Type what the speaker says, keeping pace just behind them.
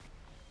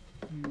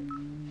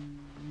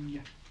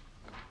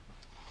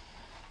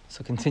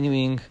So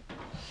continuing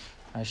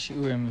our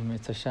shiurim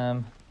Mitzvah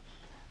Hashem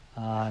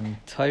on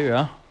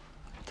Torah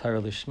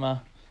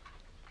Lishma.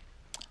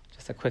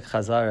 Just a quick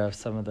chazara of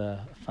some of the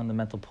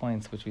fundamental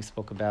points which we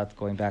spoke about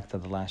going back to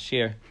the last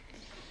year.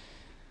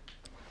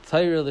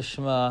 Torah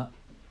Lishma,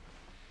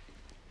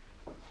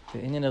 the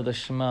inyan of the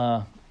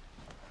Shema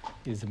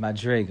is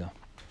madrega.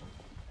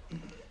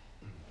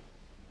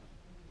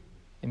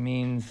 It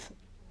means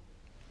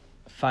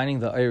finding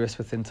the iris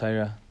within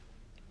Torah.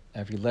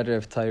 Every letter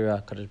of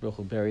Torah, Kadosh Baruch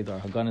Hu buried, our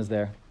Hagan is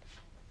there.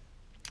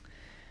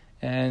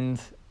 And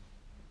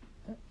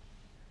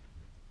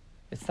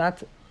it's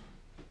not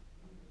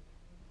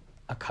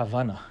a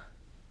kavana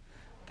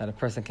that a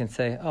person can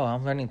say, oh,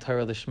 I'm learning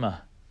Torah Lishma.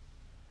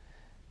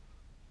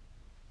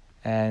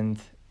 And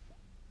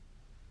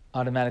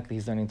automatically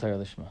he's learning Torah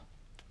Lishma.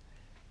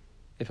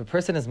 If a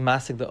person is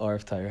masig the or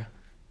of Torah,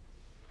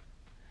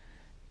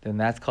 then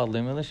that's called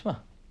Limud Lishma.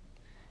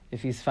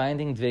 If he's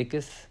finding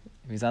dveikus,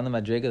 if he's on the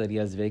madrega that he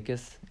has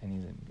dveikus, and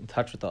he's in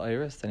touch with the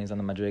iris, then he's on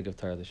the madrega of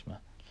Torah Lishma.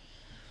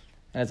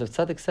 And as the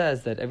tzaddik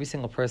says, that every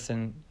single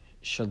person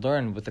should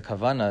learn with the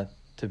kavana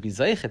to be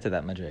zayche to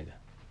that madrega.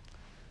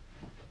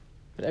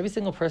 But every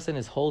single person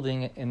is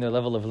holding in their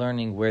level of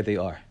learning where they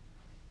are.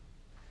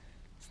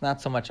 It's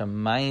not so much a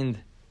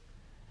mind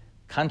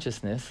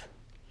consciousness,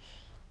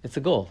 it's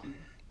a goal,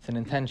 it's an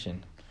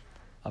intention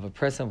of a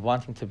person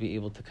wanting to be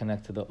able to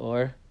connect to the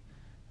or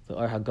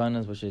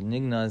haganas, which are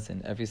nignas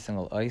in every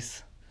single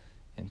ice,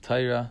 in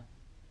Torah,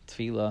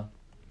 Tefillah,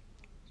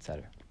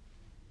 etc.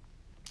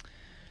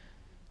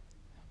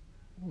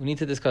 We need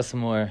to discuss some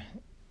more,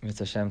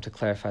 Mitzvah Hashem, to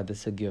clarify the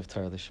sugya of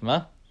Torah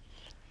Lishma.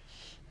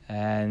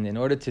 And in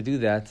order to do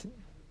that,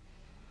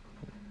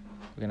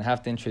 we're going to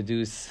have to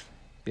introduce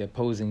the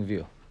opposing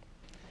view.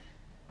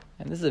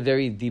 And this is a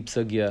very deep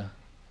sugya,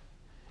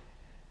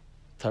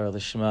 Torah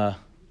Lishma.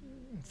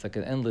 It's like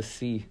an endless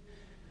sea.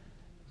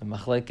 The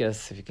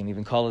machlekes, if you can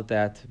even call it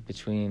that,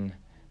 between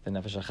the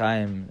Nefesh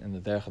HaChaim and the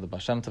derech of the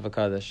Baal Shem Tov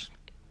HaKadosh.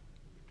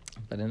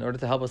 But in order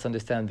to help us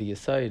understand the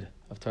Yesod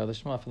of Torah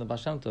Lishma from the Baal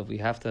Shem Tov, we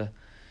have to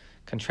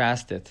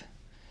contrast it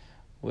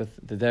with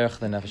the derech of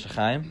the Nefesh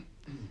HaChaim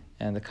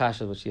and the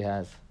kasha which he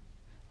has.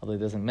 Although he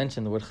doesn't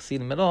mention the word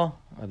Chassidim at all,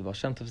 or the Baal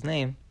Shem Tov's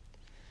name,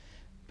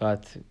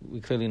 but we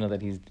clearly know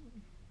that he's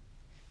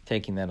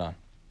taking that on.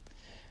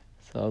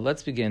 So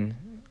let's begin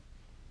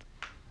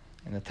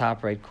in the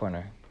top right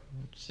corner,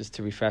 just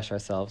to refresh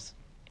ourselves.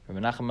 So the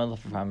Yeshua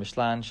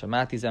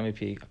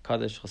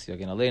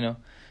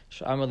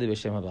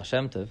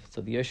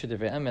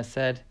Devrei Emes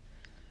said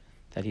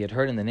that he had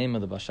heard in the name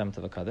of the Baal Shem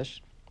Tov HaKadosh,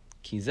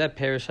 Ki zeh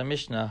perish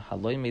HaMishnah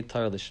haloi mei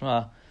Torah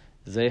Lishma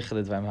zeiche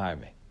ledvarim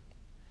harbe.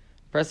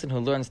 Person who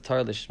learns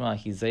Torah Lishma,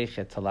 he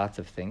zeiche to lots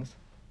of things.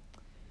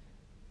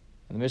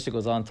 And the Mishnah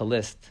goes on to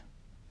list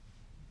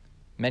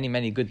many,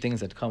 many good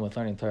things that come with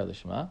learning Torah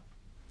Lishma.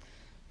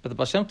 But the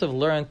Baal Shem Tov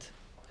learned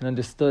and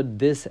understood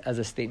this as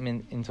a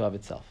statement into of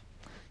itself.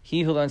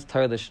 He who learns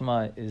Torah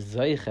Lishma is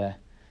Zayche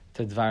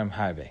to Dvarim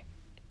Harbe.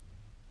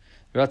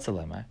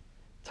 Ratzalemar.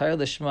 Torah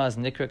Lishma is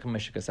Nikra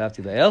Kamishkas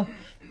Avti Lael,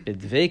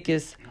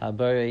 Bidveikis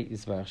Habare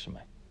Yisvarach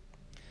Shemai.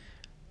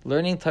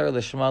 Learning Torah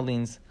Lishma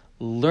means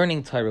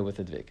learning Torah with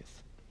a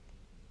Dveikis.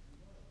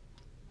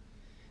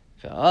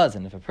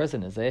 And if a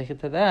person is Zayche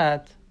to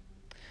that,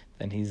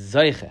 then he's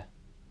Zayche.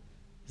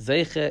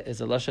 Zayche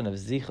is a lashon of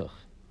Zichuch.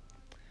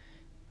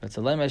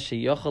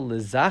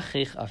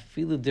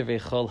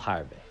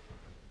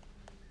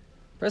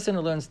 Person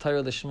who learns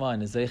Torah Lishma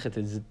and is zeichet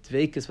is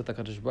dveikis with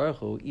HaKadosh Baruch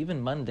Hu,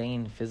 even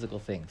mundane physical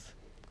things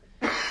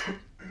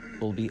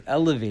will be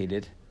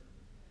elevated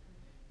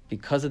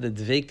because of the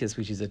dveikis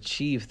which is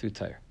achieved through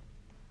Torah.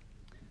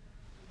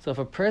 So if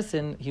a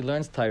person, he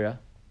learns Torah,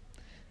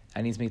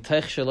 and he's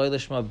mitaych shaloi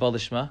lishma ba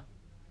lishma,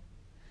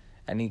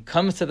 and he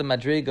comes to the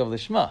madrega of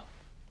Lishma,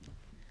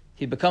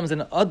 he becomes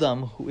an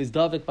Adam who is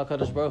davik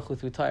b'HaKadosh Baruch Hu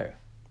through Torah.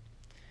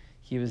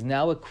 He was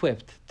now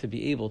equipped to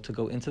be able to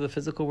go into the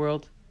physical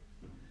world,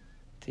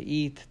 to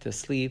eat, to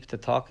sleep, to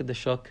talk in the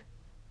shuk,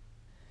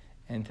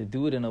 and to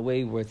do it in a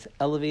way where it's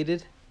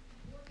elevated,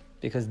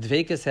 because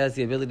Dveikus has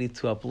the ability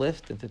to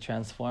uplift and to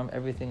transform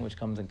everything which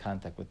comes in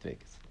contact with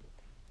Dveikus.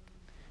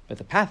 But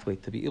the pathway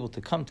to be able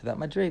to come to that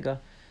madrega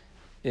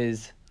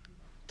is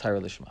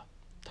Torah Lishma.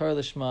 Torah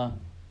Lishma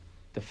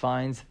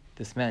defines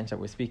this man that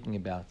we're speaking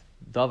about,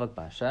 Davak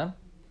B'Hashem.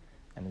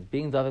 And as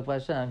being Davik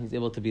B'Hashem, he's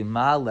able to be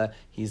Ma'ala,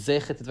 he's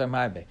Zeichet Dvarim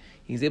Harbe.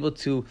 He's able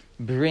to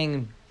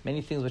bring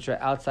many things which are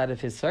outside of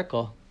his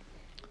circle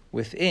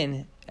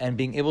within, and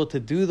being able to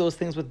do those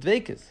things with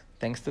Dveikus.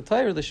 Thanks to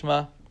Torah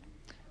Lishma,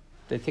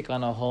 they take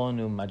on a whole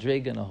new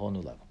madrega and a whole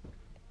new level.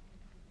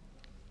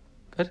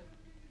 Good?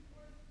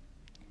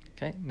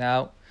 Okay,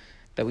 now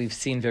that we've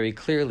seen very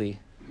clearly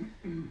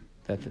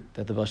that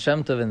the Baal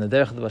Shem Tov and the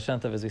derech of the Baal Shem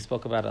Tov, as we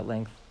spoke about at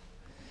length,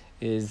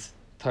 is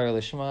Torah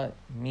Lishma,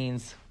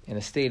 means in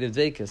a state of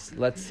dveikus.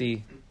 Let's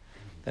see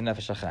the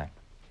Nefesh HaChaim.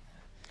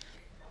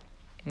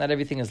 Not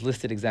everything is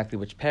listed exactly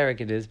which parak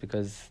it is,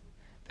 because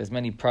there's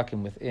many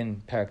prakim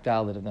within parak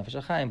Dalet of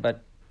Nefesh HaChaim,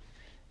 but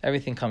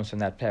everything comes from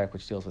that parak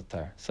which deals with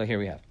Torah. So here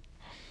we have.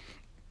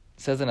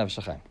 Says in Nefesh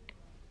HaChaim,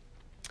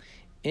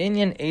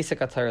 Inyan Eisek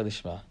HaTorah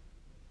Lishma,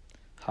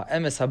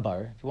 Ha'emes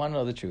Habar, if you want to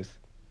know the truth,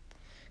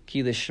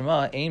 Ki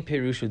Lishma Ein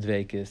Perushu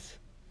Dveikis,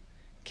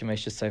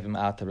 Kimesh Yisayvim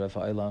Ata Rev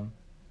Ha'olam.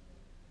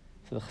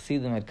 So the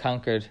Chassidim had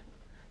conquered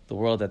the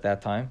world at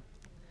that time,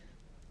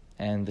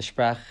 and the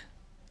sprach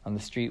on the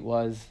street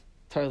was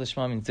Torah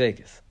Lishma means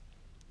Dveikis.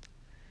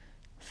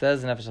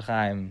 Says in Nefesh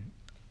HaChaim,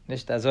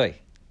 Nisht Azoi,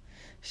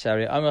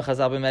 Shari Amr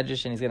Chazal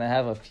B'Medrash, and he's going to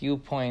have a few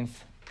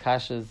points,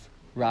 kashas,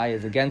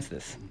 rayas against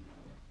this.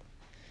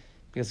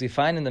 Because we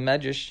find in the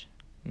Medrash,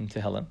 in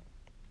Tehillim,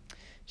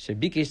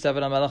 Shebikish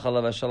David HaMelech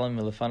Alav HaShalom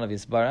Milefanav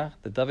Yisbarach,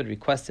 that David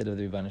requested of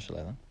the Rebbeinu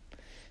Shalom,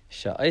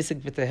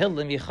 Sha'isik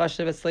B'Tehillim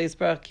Yichashev Etzlei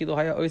Yisbarach Kilo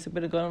Haya Oisik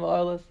B'Negonim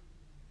V'Arlos.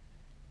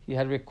 He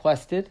had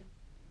requested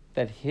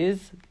that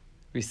his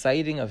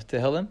reciting of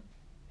Tehillim,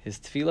 his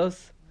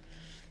tefillos,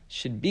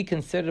 should be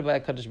considered by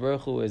HaKadosh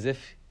Baruch Hu as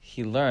if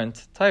he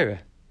learned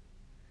Torah.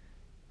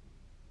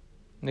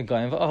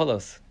 Negoim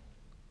V'Arlos.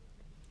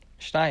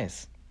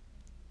 Shnayis.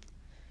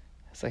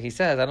 So he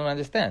says, I don't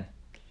understand.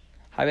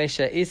 Why would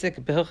David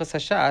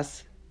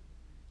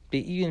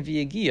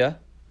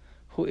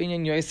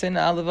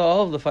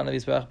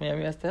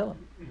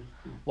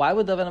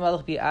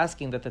HaMelech be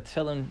asking that the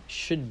tefillin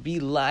should be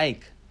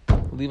like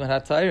Limud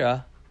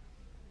HaTorah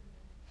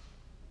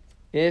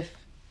if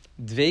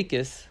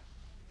Dveikis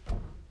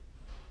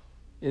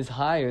is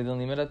higher than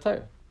Limud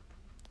HaTorah?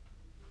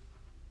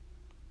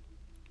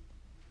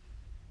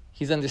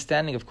 He's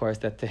understanding, of course,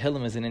 that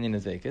Tehillim is an inyan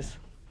of Dveikis,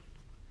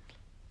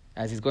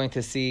 as he's going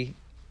to see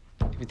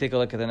if you take a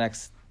look at the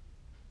next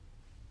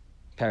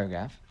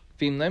paragraph.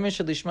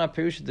 Because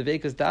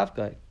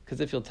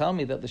if you'll tell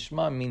me that the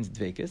Shema means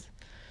Dveikis,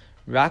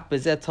 and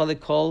this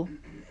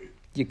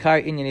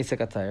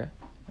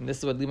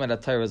is what Limud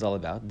HaTorah is all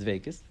about,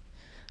 Dveikis.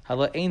 Why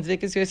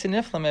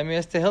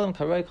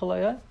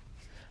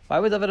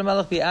would David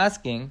HaMelech be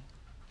asking,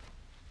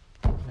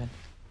 right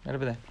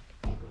over there,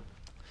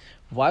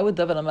 why would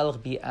David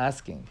HaMelech be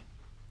asking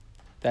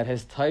that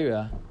his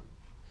Torah,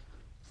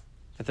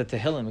 that the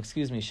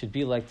Tehillim, should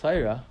be like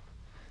Torah,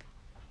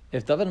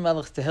 if David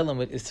HaMelech's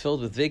Tehillim is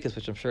filled with Dveikis,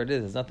 which I'm sure it is,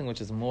 there's nothing which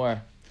is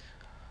more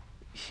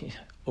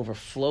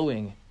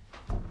overflowing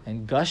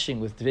and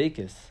gushing with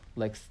Dveikis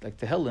like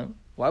Tehillim,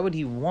 why would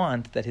he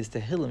want that his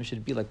Tehillim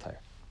should be like Torah?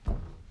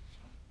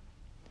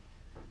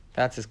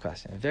 That's his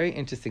question. A very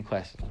interesting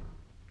question.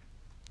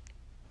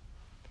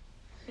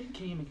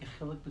 Can you make a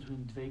chiluk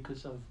between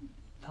Dveikus of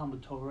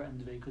Talmud Torah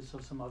and Dveikus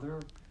of some other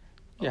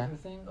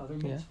thing, other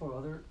mitzvah,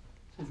 other?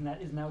 Isn't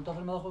that what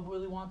David HaMelech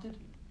really wanted?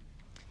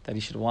 That he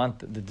should want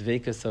the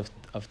Dveikus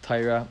of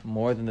Torah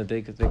more than the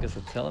Dveikus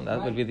of Tehillim?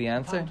 That would be the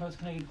answer? Talmud Torah is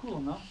Keneged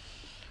Kulam, no?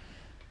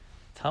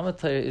 Talmud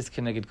Torah is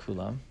Keneged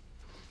Kulam.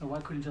 So why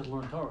couldn't he just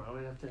learn Torah? Why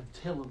would he have to have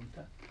Tehillim?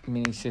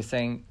 Meaning she's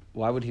saying,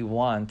 why would he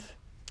want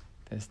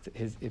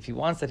if he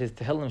wants that his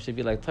Tehillim should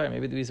be like Torah,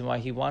 maybe the reason why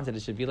he wanted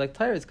it should be like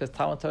Torah is because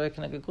Talmud Torah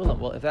Keneged Kulam.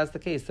 Well, if that's the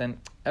case,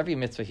 then every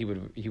mitzvah he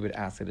would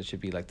ask that it should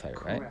be like Torah,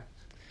 right? Correct.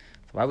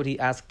 So why would he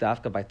ask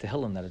Dafka by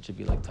Tehillim that it should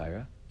be like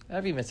Torah?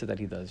 Every mitzvah that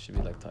he does should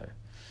be like Torah.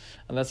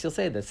 Unless you'll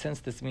say that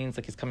since this means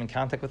like he's coming in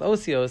contact with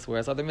Osios,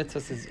 whereas other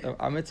mitzvahs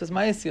are mitzvahs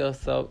Ma'asios,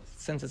 so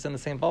since it's in the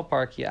same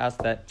ballpark, he asked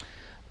that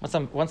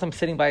once I'm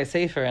sitting by a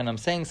sefer and I'm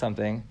saying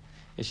something,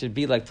 it should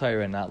be like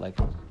Torah and not like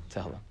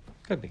Tehillim.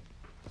 Could be.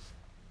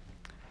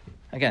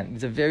 Again,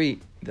 the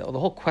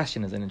whole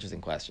question is an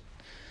interesting question.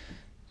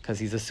 Because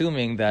he's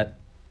assuming that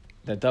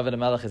David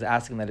HaMelech is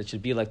asking that it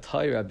should be like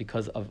Torah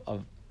because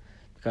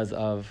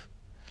of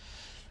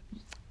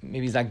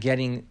maybe he's not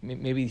getting,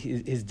 maybe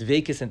his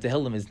Dveikis and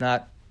Tehillim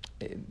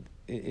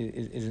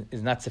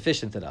is not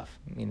sufficient enough.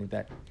 Meaning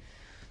that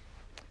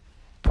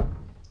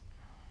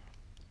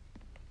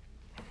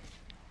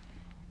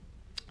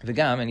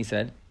V'gam, and he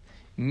said,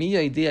 we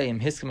don't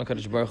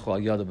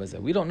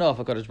know if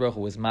HaKadosh Baruch Hu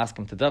was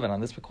maskim to David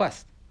on this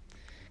request.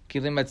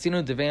 Like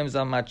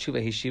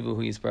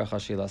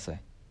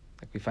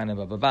we find in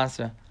Baba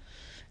Basra, it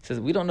says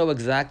we don't know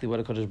exactly what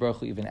HaKadosh Baruch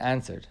Hu even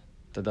answered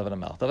to David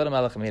HaMelech. David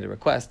HaMelech made a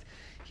request.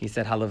 He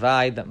said,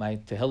 Halavai, that my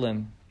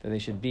Tehillim, that they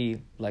should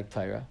be like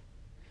Torah.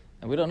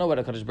 And we don't know what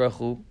HaKadosh Baruch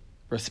Hu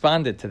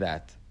responded to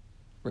that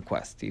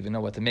request, to even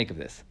know what to make of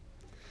this.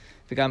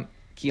 Meaning,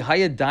 if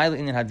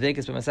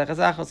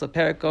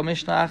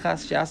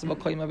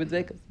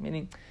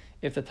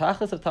the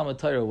tachlis of Talmud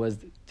Torah was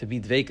to be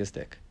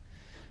dveikistic,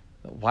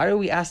 why are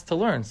we asked to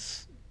learn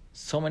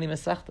so many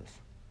mesachtas?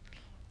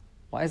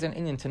 Why is there an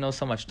inyan to know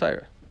so much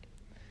Torah?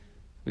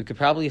 We could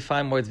probably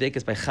find more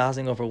dveikus by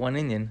chazing over one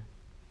inyan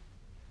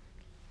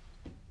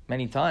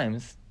many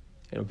times.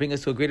 It'll bring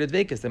us to a greater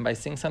dveikus than by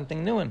seeing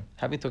something new and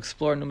having to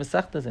explore new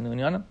mesachtas and new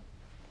inyanim.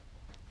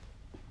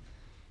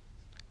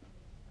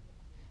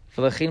 For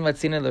the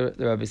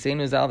Rabbi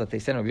Seinu Zal that they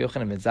said Rabbi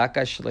Yochanan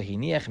Mitzaka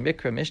Shlahiniach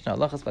Mikra Mishnah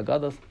Halachas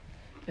Vagados.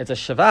 It's a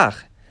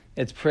shavach.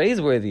 It's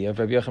praiseworthy of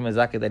Rabbi Yochanan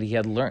Mitzaka that he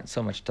had learned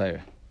so much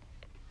Torah.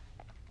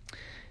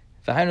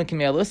 V'hainu ki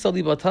me'alos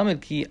sali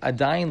b'tamid ki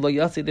adayin lo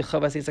yatsi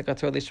d'chav asisak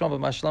haTorah l'shma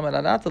b'mashlam el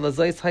anata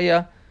l'zayis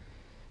haya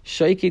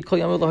shaykid kol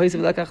yamud l'hoyis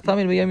v'lakach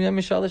tamid v'yam yam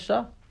mishal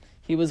l'shah.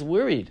 He was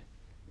worried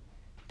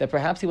that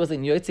perhaps he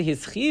wasn't yotze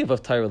his chiv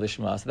of Torah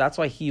lishma, so that's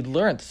why he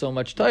learned so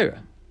much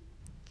Torah.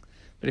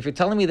 But if you're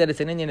telling me that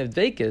it's an Indian of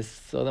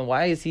dveikis, so then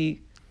why is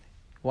he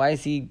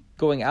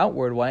going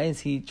outward? Why is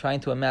he trying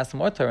to amass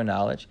more Torah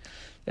knowledge?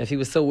 If he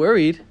was so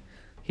worried,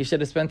 he should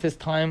have spent his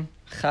time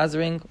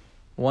chazering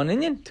one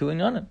Indian, two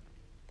Inyanim.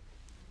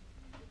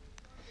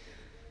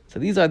 So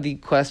these are the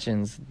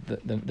questions,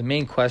 the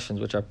main questions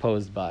which are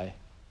posed by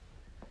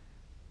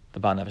the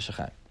Baal Nefesh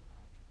HaChaim.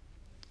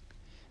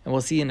 And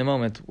we'll see in a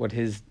moment what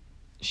his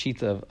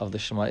shita of the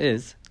Shema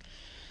is.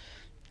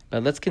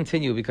 But let's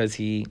continue because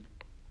he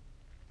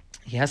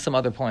has some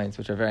other points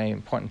which are very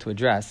important to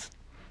address.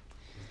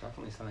 There's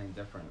definitely something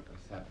different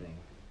that's happening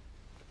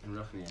in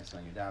Ruchnius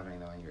when you're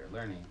davening than when you're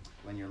learning.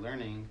 When you're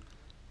learning,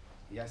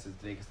 yes,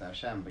 it's Dveikus to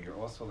Hashem, but you're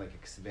also like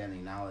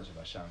expanding knowledge of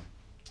Hashem.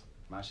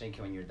 Mashenke,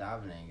 when you're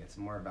davening, it's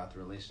more about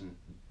the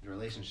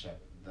relationship,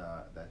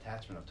 the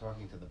attachment of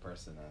talking to the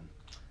person, and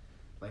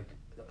like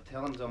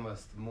Tehillim's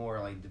almost more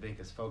like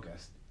Dveikus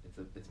focused.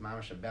 It's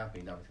mamash about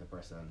being davening to the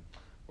person,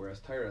 whereas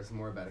Torah is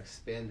more about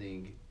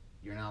expanding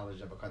your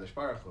knowledge of HaKadosh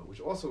Baruch Hu, which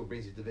also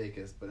brings you to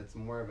Dveikus, but it's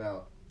more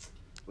about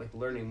like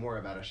learning more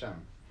about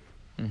Hashem.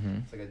 Mm-hmm.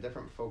 It's like a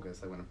different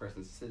focus, like when a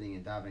person's sitting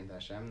and davening to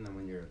Hashem than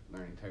when you're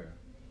learning Torah.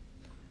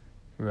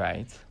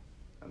 Right.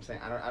 I'm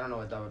saying I don't know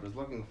what David was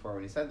looking for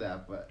when he said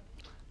that, but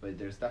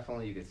there's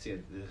definitely, you could see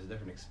there's a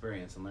different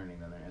experience in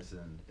learning than there is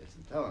in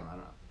Tehillim. I don't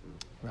know.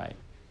 Right.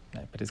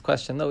 But his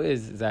question though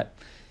is that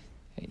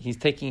he's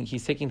taking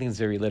things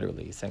very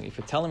literally. He's saying, if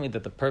you're telling me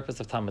that the purpose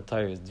of Talmud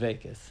Torah is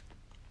dveikis,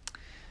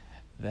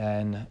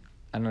 then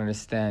I don't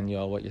understand,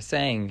 what you're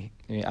saying.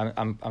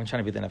 I'm trying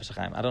to be the Nefesh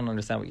HaChaim. I don't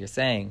understand what you're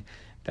saying,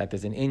 that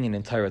there's an inyan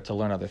in Torah to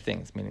learn other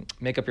things. Meaning,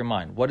 make up your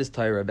mind. What is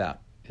Torah about?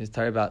 Is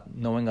Torah about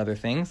knowing other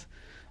things,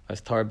 or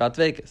is Torah about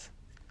dveikis?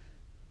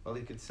 Well,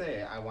 you could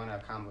say, I want to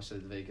accomplish the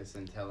dveikis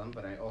and Tehillim,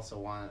 but I also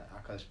want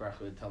HaKadosh Baruch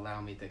Hu to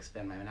allow me to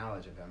expand my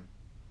knowledge of Him,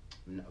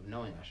 of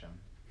knowing Hashem.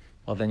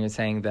 Well, then you're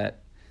saying that,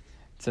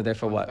 so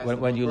therefore what?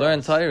 When you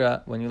learn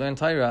Torah,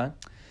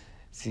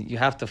 see, you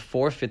have to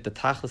forfeit the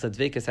tachlis of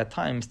dveikis at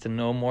times to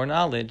know more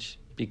knowledge,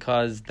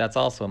 because that's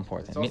also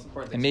important. It's also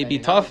important. It may be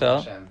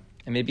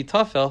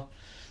tafel,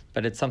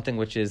 but it's something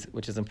which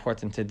is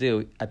important to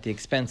do at the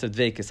expense of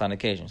dveikis on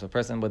occasion. So a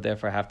person would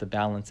therefore have to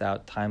balance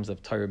out times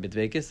of Torah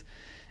b'dveikis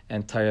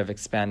and Torah of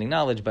expanding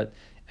knowledge. But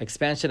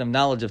expansion of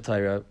knowledge of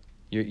Torah,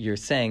 you're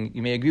saying,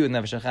 you may agree with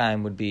Nefesh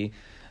HaChaim, would be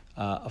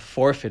a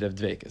forfeit of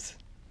dveikis.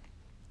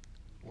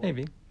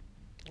 Maybe.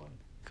 Why?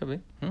 Could be.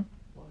 Why?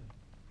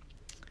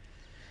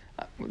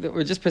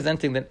 We're just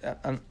presenting that.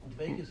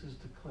 Vegas is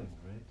to cling,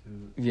 right? To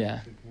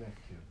connect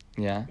to.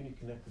 Yeah. When you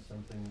connect to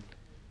something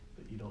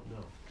that you don't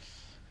know.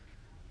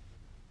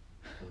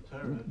 So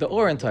Torah, the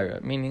or in Torah,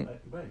 meaning.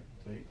 Right.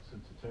 So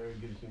Torah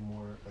gives you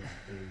more of a.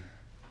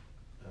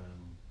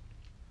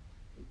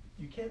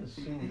 You can't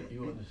assume that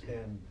you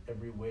understand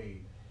every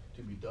way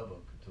to be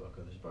davok to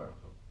HaKadosh Baruch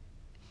Hu.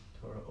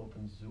 Torah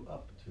opens you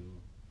up to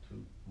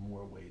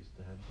more ways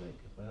to have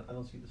vegas. I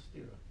don't see the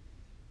stira.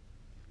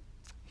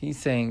 He's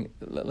saying,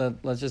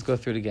 let's just go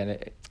through it again.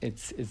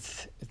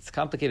 It's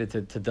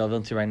complicated to delve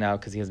into right now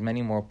because he has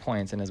many more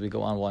points, and as we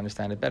go on, we'll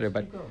understand it better.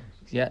 But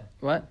yeah,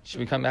 what? Should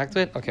we come back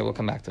to it? Okay, we'll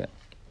come back to it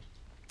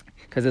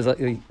because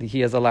he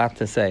has a lot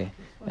to say,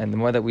 and the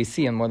more that we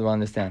see, and the more that we'll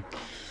understand.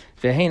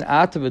 So he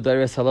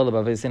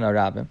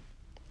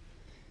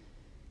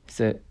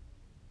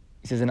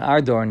says in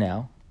our door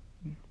now,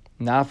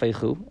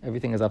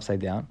 everything is upside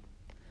down.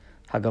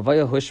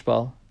 Hagavaya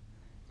hushbal,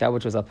 that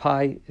which was up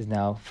high is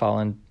now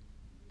fallen.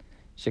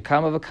 There's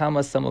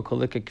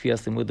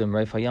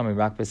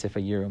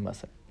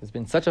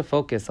been such a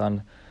focus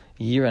on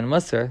Yir and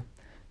Musar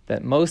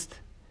that most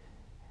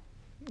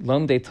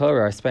Lomdei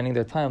Torah are spending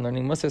their time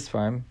learning Musar's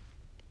farm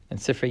and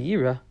Sifrei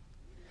Yira.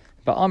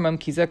 And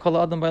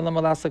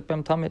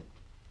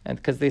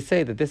because they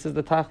say that this is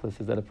the tachlis,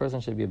 is that a person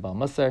should be a Baal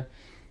Musar,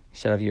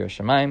 should have Yira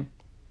Shemaim.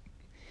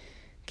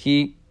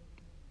 Ki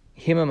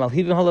himam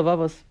alhivim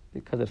halavavos,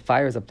 because it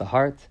fires up the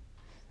heart.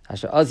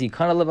 This is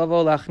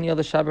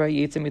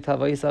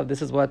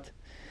what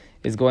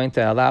is going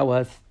to allow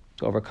us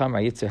to overcome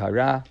our Yitzir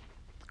Hara,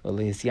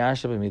 to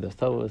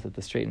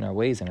straighten our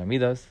ways and our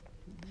midos.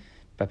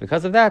 But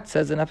because of that,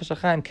 says the Nefesh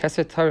HaChaim,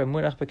 Keser Torah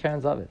munach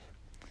b'keren zavis.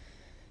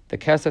 The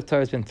Keser of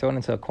Torah has been thrown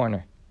into a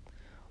corner.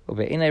 I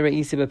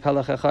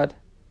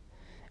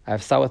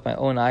have saw with my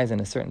own eyes in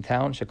a certain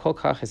town,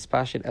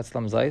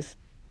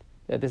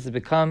 that this has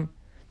become,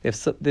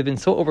 they've been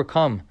so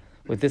overcome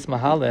with this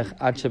mahalech,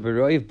 ad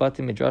sheberoiv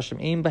batim midrashim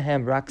im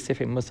bahem rak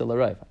sifrei musa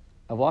l'roiv.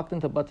 I walked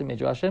into batim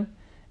midrashim,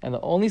 and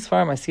the only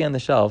svarim I see on the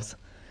shelves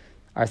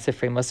are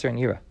sifrei musa and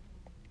yira.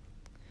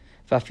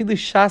 V'afilu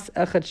shas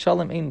echad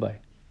shalom ein bay.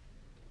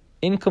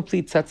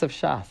 Incomplete sets of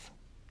shas.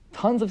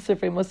 Tons of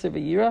sifrei musa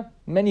v'yira,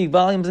 many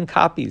volumes and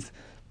copies,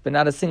 but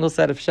not a single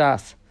set of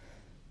shas.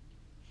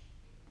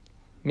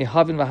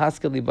 Mihavin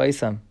v'haskal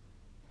libaisam.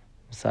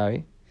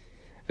 Sorry.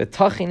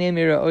 V'tachin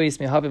emira ois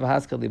mihavin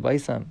v'haskal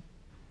libaisam.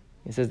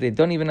 He says they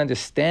don't even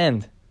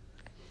understand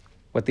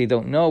what they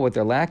don't know, what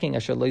they're lacking.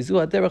 That's not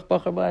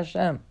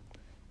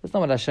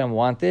what Hashem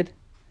wanted.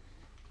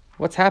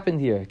 What's happened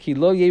here? Ki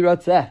lo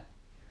yiratzeh.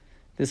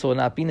 This will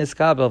not be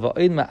niskabel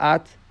va'oid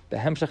ma'at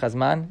behemshach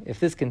hazman. If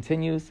this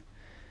continues,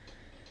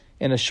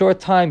 in a short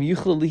time,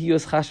 yuchel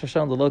lihiyos chash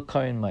v'shalom l'lo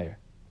karin meir.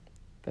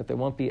 That there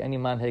won't be any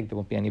manheg, there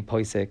won't be any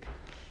poisek.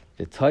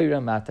 V'toyra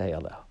matah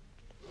alehu.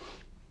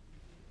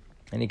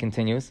 And he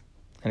continues.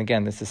 And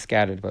again, this is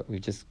scattered, but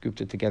we've just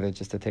grouped it together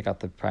just to take out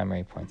the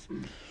primary points.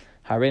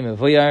 Harei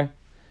mevuyar.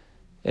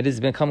 It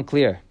has become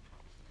clear.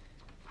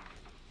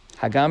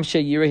 Hagam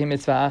she'yirah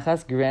mitzvah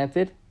achas.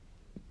 Granted,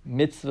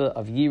 mitzvah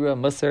of yira,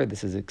 musar.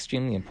 This is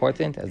extremely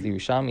important, as the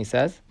Yerushalmi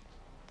says.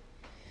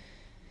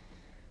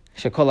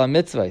 Shekol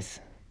ha-mitzvahs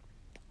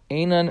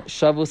einan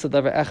shavu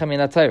sadavar echa min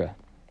ha-Torah.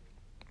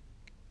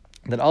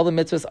 That all the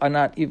mitzvahs are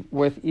not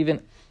worth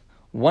even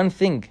one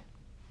thing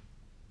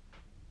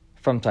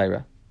from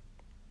Torah.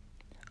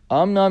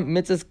 Amnam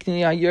mitzvahs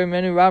k'niyah yir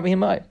menu rabbi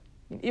himai.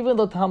 Even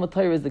though Talmud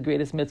Torah is the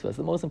greatest mitzvah, it's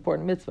the most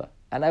important mitzvah.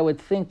 And I would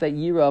think that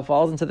Yira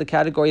falls into the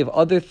category of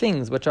other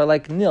things which are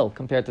like nil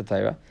compared to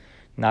Torah.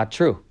 Not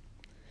true.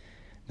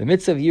 The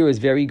mitzvah of Yira is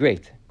very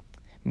great.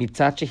 The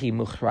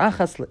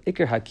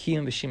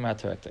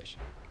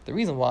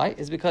reason why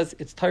is because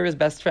it's Torah's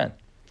best friend.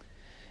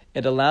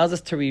 It allows us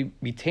to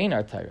retain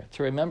our Torah,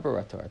 to remember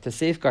our Torah, to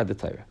safeguard the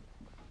Torah.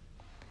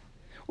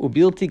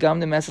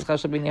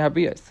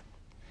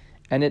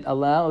 And it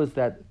allows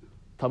that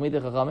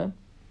Talmidei Chachamim,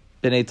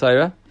 B'nai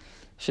Torah,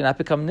 should not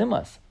become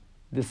nimas,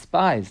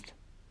 despised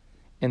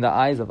in the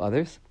eyes of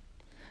others.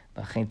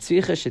 That's why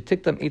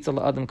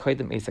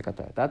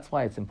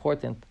it's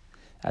important,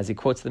 as he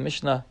quotes the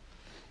Mishnah,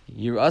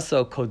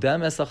 Yiraso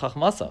kodem es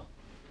chachmasa,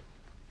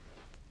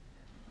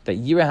 that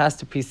Yira has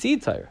to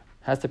precede Torah,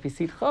 has to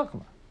precede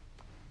Chachma.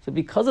 So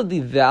because of the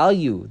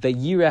value that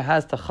Yira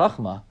has to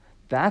Chachma,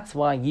 that's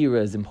why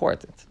Yira is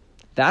important.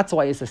 That's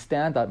why it's a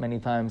standout many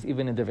times,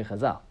 even in Divrei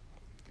Chazal.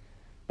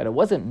 But it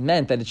wasn't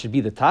meant that it should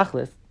be the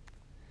tachlis,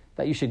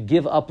 that you should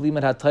give up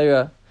limud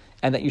ha-Torah,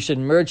 and that you should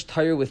merge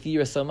Torah with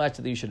Yira so much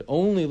that you should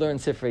only learn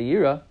Sifrei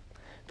Yira.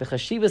 The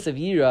chashivas of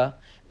Yira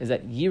is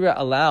that Yira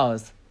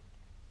allows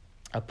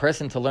a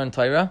person to learn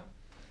Torah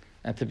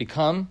and to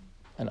become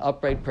an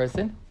upright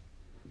person,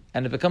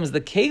 and it becomes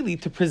the keli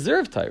to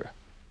preserve Torah.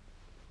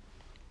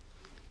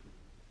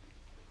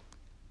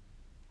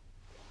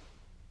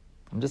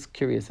 I'm just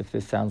curious if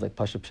this sounds like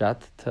Pashup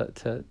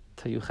Pshat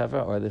to you,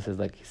 Chevra, or this is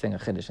like he's saying a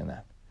chiddush in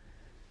that.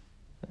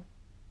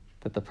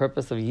 That the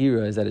purpose of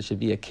Yira is that it should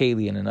be a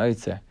keli and an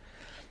oitzer.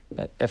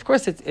 But of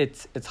course,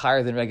 it's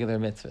higher than regular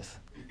mitzvahs.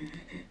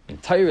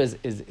 Torah is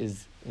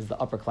the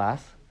upper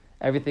class.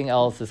 Everything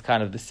else is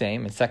kind of the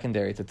same and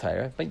secondary to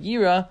Torah. But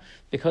Yira,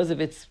 because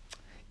of its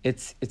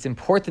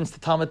importance to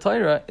Talmud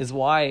Torah, is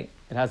why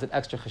it has an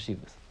extra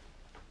chashivas.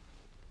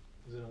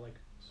 Is it like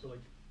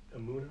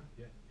Emunah?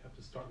 Yeah, you have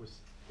to start with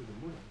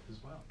Emunah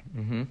as well.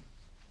 Mm-hmm.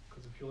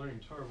 Because if you're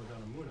learning Torah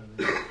without Emunah,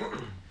 then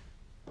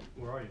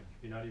where are you?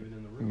 You're not even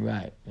in the room.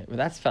 Right. Well,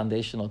 that's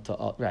foundational to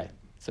all. Right.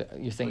 So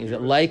you're saying, is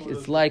it like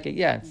it's like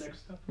yeah? It's, next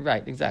step.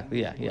 Right. Exactly.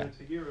 Yeah. To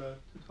Yira,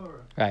 to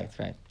Torah. Right.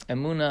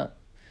 Emunah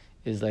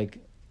is like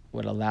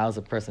what allows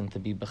a person to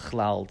be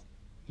bechlal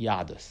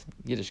yadus,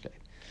 Yiddishkeit.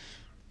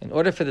 In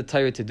order for the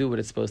Torah to do what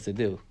it's supposed to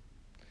do,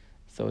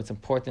 so it's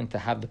important to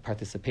have the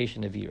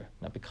participation of Yira.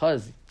 Now,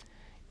 because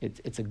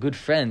it's a good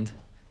friend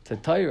to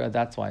Torah,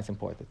 that's why it's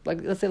important.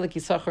 Like let's say like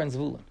Yisachar and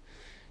Zvulun,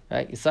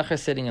 right? Yisachar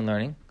is sitting and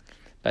learning,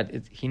 but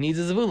he needs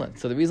a Zvulun.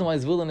 So the reason why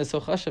Zvulun is so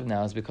chashav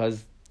now is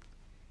because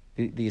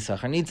the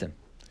Yisachar needs him.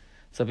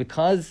 So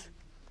because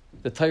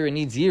the Torah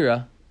needs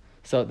Yira,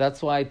 so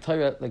that's why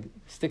Torah like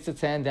sticks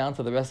its hand down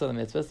to the rest of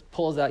the mitzvahs,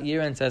 pulls out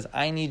Yira and says,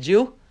 I need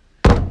you.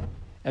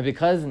 And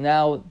because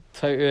now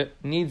Torah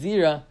needs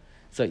Yira,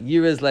 so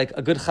Yira is like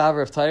a good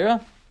chaver of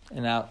Torah,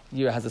 and now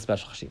Yira has a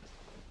special chashivah.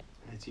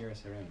 It's Yira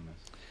Seremus.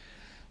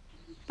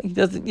 He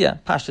does it, yeah,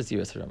 Pashas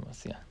Yira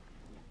Seremus, yeah.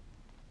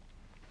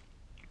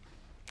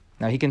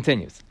 Now he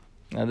continues.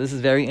 Now this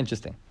is very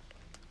interesting.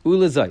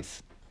 Ula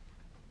Zeis.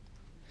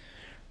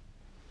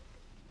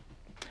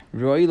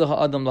 Now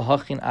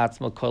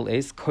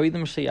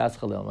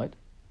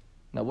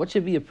what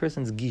should be a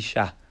person's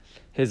gisha,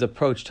 his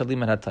approach to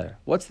limud haTorah?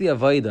 What's the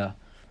avodah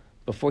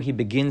before he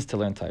begins to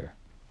learn Torah?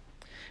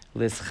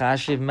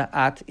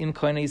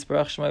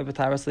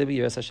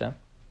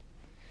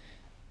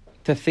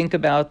 To think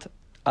about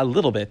a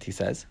little bit, he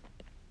says,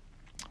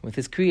 with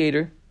his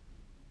Creator,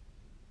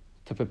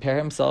 to prepare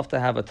himself to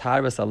have a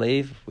taras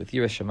alev with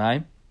Yiras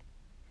Shamayim,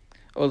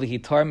 or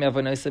lihitar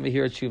me'avonosei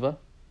b'hira tshuva,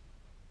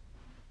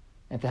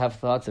 and to have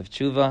thoughts of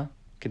tshuva,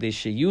 kedei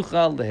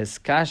sheyuchal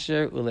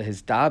lehiskasher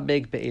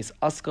ulehizdabeg be'es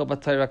asko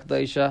b'Torah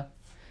Kedosha,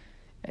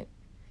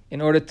 in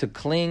order to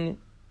cling,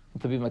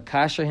 to be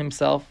makasher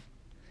himself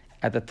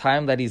at the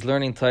time that he's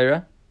learning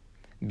Torah,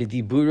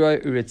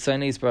 b'dibura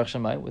uritzonei yisbarach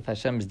Shamayim, with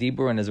Hashem's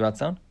dibur and his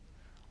ratzon.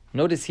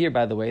 Notice here,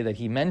 by the way, that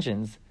he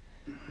mentions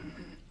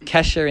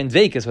kesher and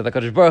dveikus with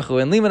HaKadosh Baruch Hu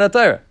and limud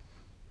haTorah.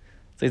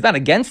 So he's not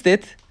against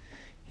it.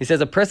 He says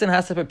a person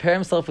has to prepare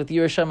himself with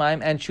Yirah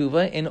Shamayim and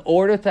Tshuva in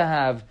order to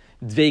have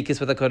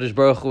Dveikis with HaKadosh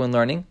Baruch Hu in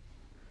learning.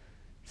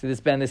 So this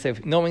band, they say,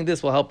 knowing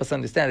this will help us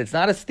understand. It's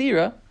not a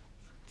stira.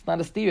 It's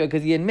not a stira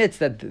because he admits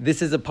that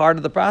this is a part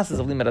of the process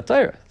of Limud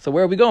HaTorah. So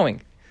where are we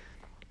going?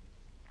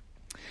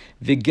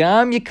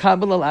 V'gam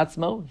yikabel al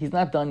atzmo. He's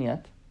not done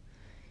yet.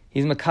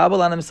 He's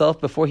makabel on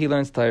himself before he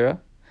learns Torah.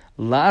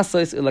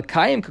 Lasos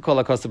ilakayim kakol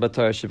hakosav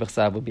b'Torah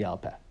shebechsav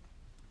u'bi'al peh.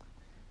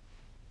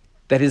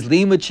 That his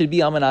limud should be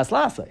amanas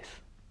lasos.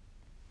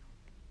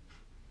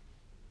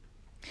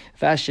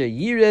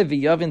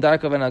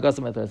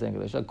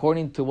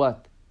 According to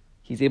what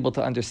he's able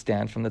to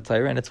understand from the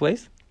Torah and its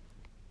ways.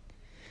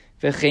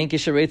 And if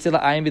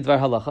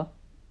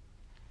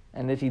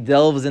he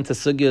delves into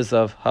sugyas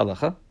of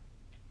halacha,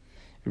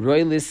 should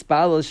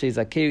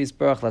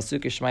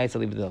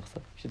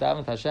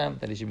daven to Hashem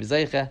that he should be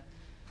zeicha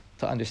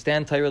to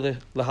understand Torah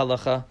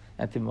lahalacha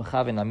and to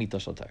mechaven amita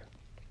shel Torah.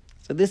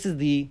 So this is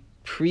the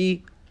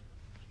pre-Limud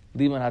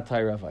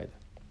HaTorah Avodah.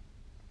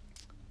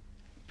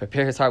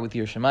 Prepare his heart with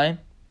Yirah Shamayim,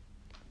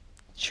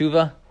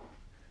 Tshuva,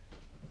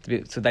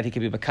 so that he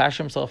can be Makash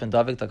himself and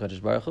Davik HaKadosh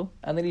Baruch Hu,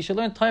 and then he should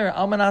learn Torah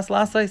Almanas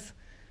Lasais,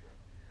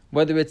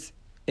 whether it's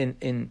in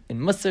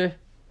Musar,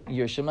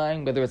 Yirah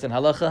Shamayim, whether it's in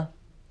Halacha,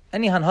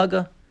 any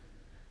Hanhaga.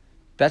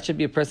 That should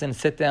be a person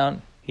sit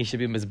down. He should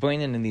be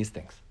mizboinin in these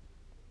things.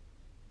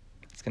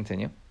 Let's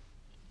continue,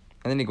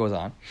 and then he goes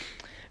on.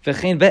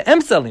 V'chein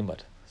be'emsa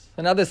limud.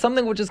 So now there's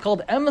something which is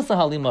called emsa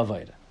halima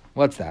avodah.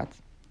 What's that?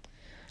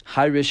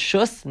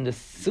 Harishus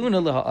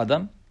nesuna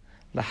leha'adam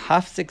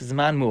lahafsik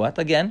zman muat.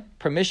 Again,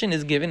 permission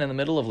is given in the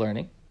middle of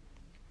learning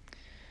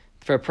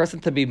for a person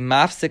to be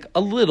mafsik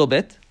a little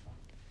bit.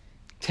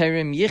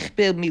 Terim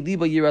yichbel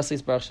miliba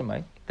yirasis baruch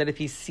shemai. That if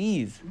he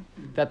sees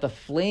that the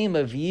flame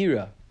of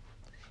yira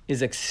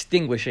is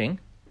extinguishing,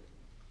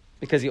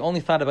 because he only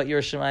thought about Yirah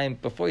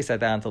Shamayim before he sat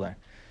down to learn.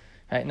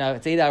 Right now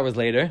it's 8 hours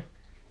later,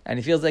 and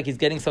he feels like he's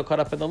getting so caught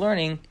up in the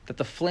learning that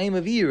the flame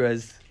of yira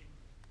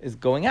is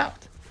going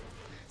out.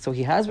 So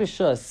he has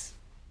rishus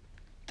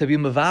to be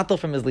mevatel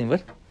from his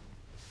limud,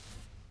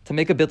 to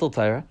make a bittul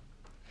Torah.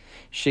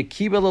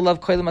 Shekibel alav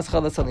koilem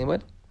aschalas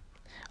halimud,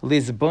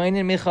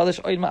 lizboinin mechadash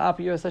oid ma'ap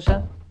yiras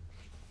Hashem,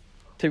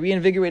 to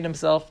reinvigorate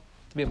himself,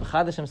 to be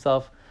mechadash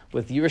himself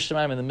with Yirah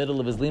Shamayim in the middle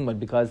of his limud,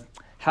 because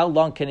how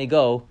long can he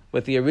go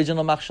with the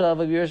original machshav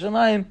of Yirah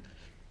Shamayim?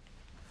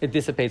 It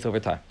dissipates over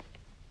time.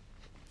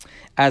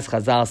 As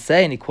Chazal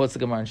say, and he quotes the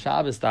Gemara in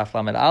Shabbos, Daf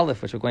Lamed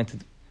Aleph, which we're going to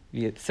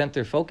be at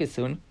center focus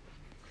soon.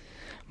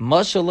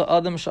 The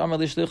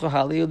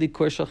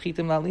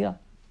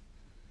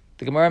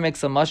Gemara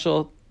makes a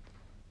mashal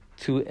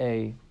to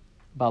a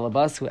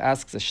balabas who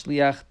asks a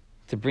shliach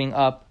to bring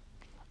up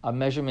a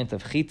measurement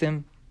of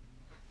chitim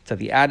to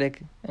the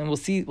attic, and we'll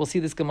see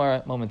this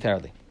Gemara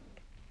momentarily.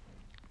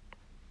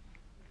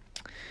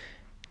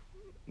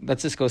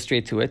 Let's just go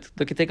straight to it.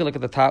 Take a look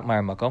at the top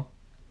Mar Makom,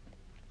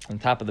 on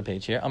top of the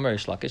page here. Amar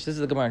Ish Lakish. This is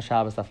the Gemara in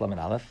Shabbos Daf Lamed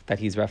Aleph that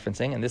he's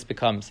referencing, and this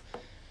becomes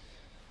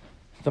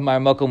the Mar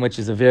Makom, which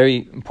is a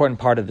very important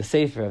part of the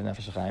Sefer of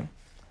Nefesh HaChaim,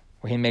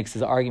 where he makes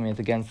his argument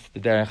against the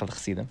Derech of the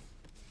Chassidim.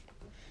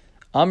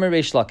 Amar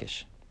Ish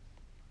Lakish.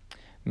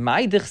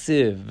 Mai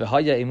dichsiv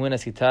v'haya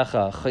imunas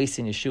hitacha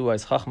chaysin Yeshua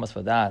is chachmas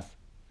v'das.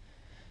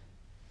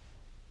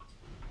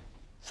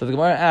 So the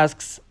Gemara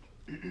asks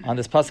on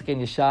this pasuk in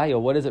Yeshaya,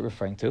 what is it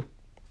referring to?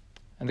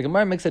 And the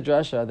Gemara makes a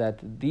drasha that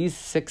these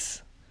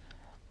 6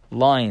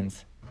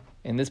 lines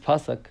in this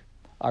pasuk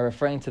are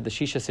referring to the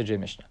Shisha Sidrei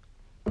Mishnah.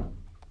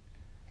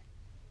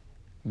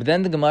 But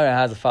then the Gemara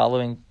has the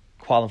following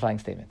qualifying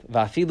statement: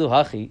 Va'afilu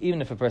hachi,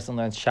 even if a person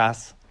learns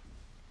Shas,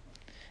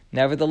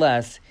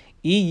 nevertheless,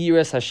 I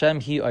yiras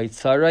Hashem hi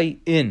oitzarai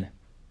in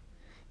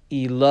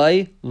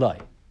ilai lai.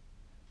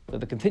 So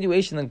the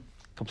continuation and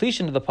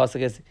completion of the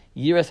pasuk is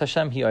yiras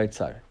Hashem hi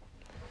oitzara.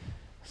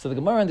 So the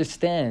Gemara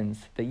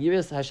understands that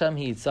yiras Hashem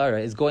hi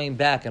oitzara is going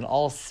back in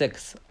all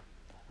 6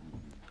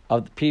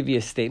 of the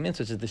previous statements,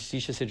 which is the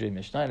Shisha Sidrei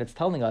Mishnah, and it's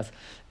telling us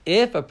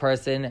if a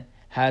person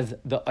has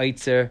the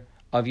oitzer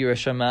of Yirah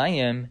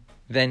Shamayim,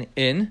 then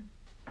in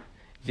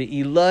the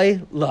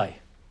ilai lai.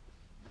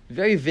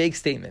 Very vague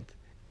statement.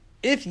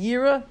 If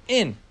Yira,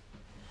 in.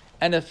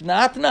 And if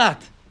not,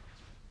 not.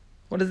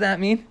 What does that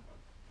mean?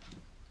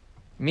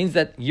 It means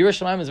that Yirah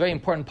Shamayim is a very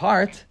important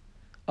part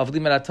of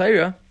Limud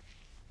HaTorah.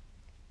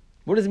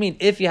 What does it mean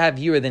if you have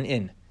Yira, then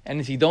in? And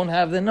if you don't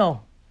have, then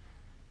no.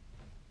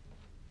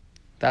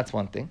 That's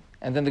one thing.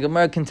 And then the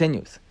Gemara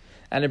continues.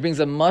 And it brings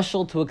a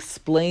mashal to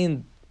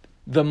explain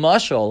the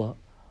mashal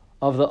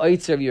of the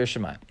Oitzer of Yirah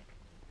Shamayim.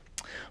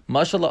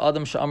 Mashal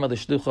Adam Sha'amar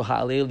L'shlucho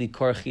Ha'alei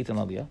Likor Chitan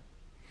Aliyah.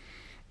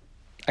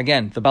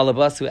 Again, the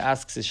balabas who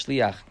asks his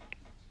shliach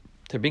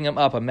to bring him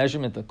up a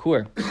measurement, a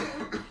kur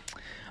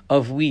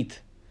of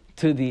wheat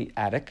to the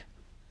attic.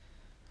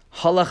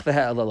 Halach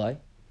v'ha'alalai.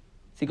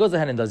 So he goes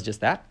ahead and does just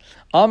that.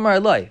 Amar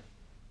lai.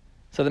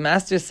 So the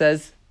master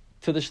says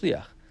to the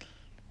shliach,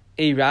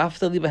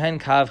 Eirafta li behen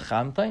kav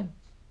chamtain?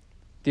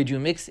 Did you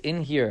mix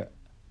in here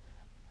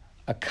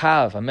a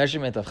kav, a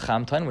measurement of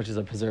chamtain, which is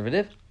a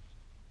preservative?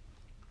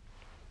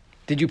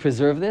 Did you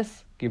preserve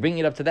this? You're bringing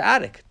it up to the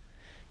attic.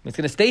 It's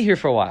going to stay here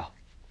for a while.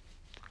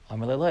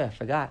 Amar Lei, I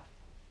forgot.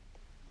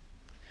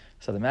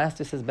 So the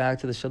master says back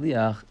to the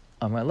shaliach,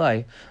 Amar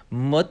Lei,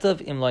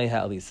 mutav imloi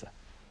ha'alisa.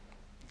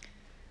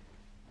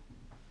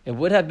 It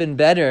would have been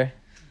better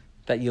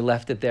that you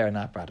left it there and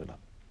not brought it up.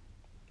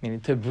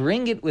 Meaning, to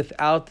bring it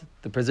without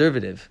the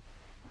preservative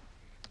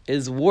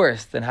is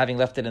worse than having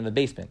left it in the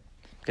basement.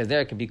 Because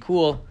there it could be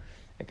cool,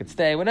 it could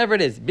stay, whatever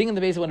it is. Being in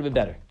the basement would have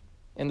been better.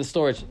 In the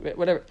storage,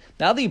 whatever.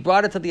 Now that you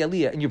brought it to the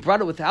aliyah and you brought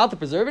it without the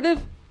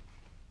preservative,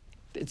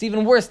 it's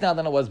even worse now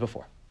than it was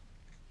before.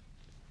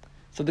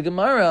 So the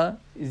Gemara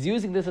is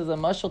using this as a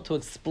mashal to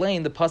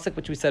explain the pasuk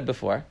which we said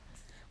before,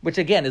 which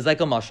again is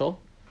like a mashal.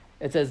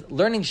 It says,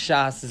 learning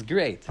Shas is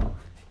great.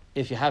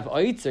 If you have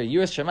Oitzer,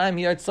 Yiras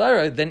Shamayim, Yirat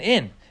Tzara, then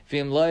in.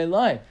 V'im Loi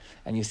Loi.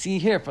 And you see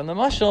here from the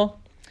mashal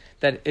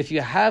that if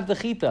you have the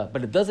chita,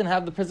 but it doesn't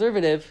have the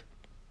preservative,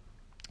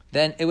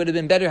 then it would have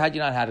been better had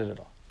you not had it at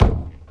all.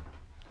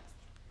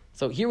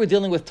 So here we're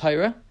dealing with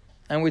Torah,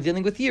 and we're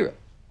dealing with Yira.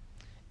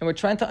 And we're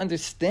trying to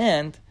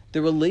understand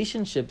the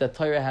relationship that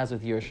Torah has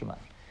with Yiras Shamayim.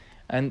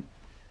 And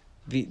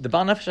the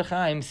Baal Nefesh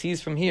HaChaim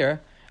sees from here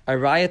a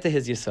raya to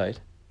his Yesod,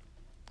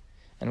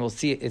 and we'll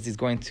see as he's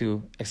going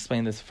to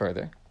explain this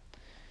further,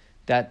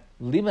 that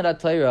Limud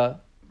Torah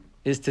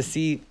is to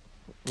see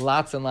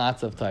lots and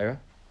lots of Torah,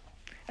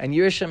 and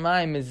Yiras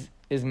Shamayim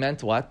is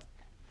meant what?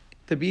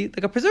 To be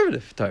like a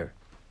preservative Torah.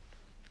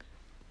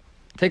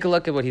 Take a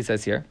look at what he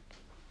says here.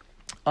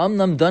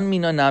 Let's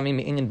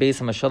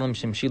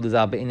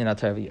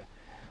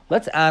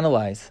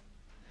analyze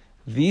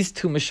these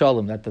two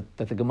mashalim that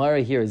the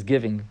Gemara here is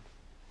giving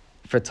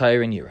for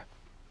Torah and Yira.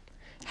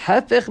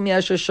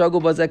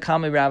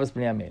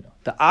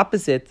 The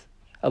opposite,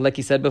 like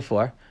he said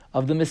before,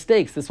 of the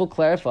mistakes. This will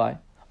clarify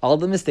all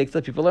the mistakes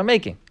that people are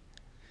making.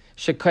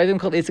 This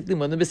Gemara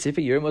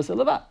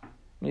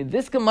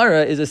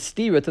is a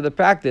stira to the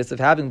practice of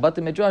having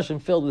Batei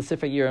Midrashim filled with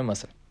Sifrei Yira and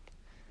Musar.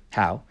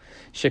 How?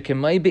 The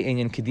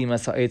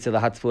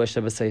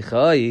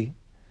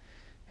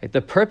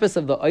purpose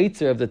of the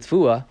oitzer of the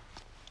tfuah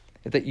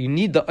is that you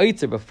need the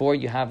oitzer before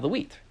you have the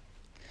wheat.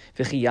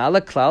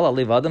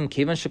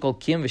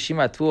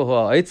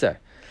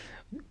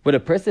 Would a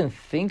person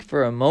think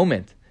for a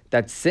moment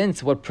that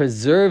since what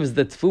preserves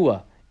the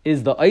tfuah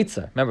is the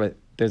oitzer, remember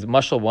there's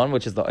mashal 1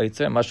 which is the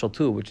oitzer, and mashal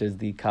 2 which is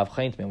the kav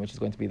chaintmin, which is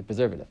going to be the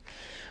preservative.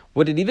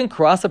 Would it even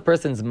cross a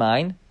person's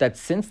mind that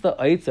since the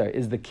oitzer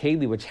is the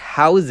keli which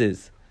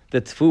houses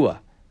the tfuah,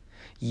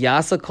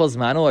 Yasa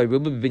Kozmano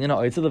Aruba being an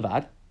oitzer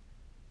levad,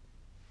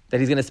 that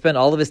he's going to spend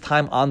all of his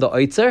time on the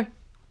oitzer,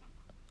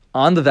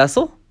 on the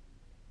vessel,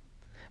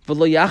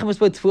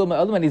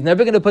 and he's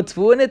never going to put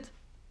tfuah in it?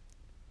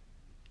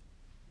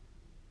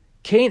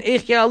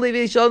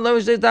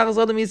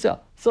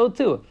 So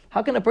too,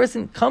 how can a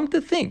person come to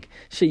think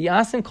that he's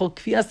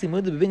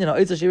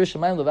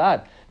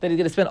going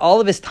to spend all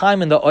of his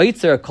time in the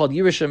oitzer called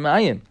Yiras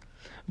Shamayim,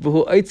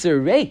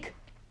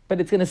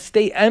 but it's going to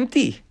stay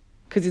empty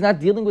because he's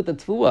not dealing with the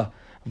tfuah.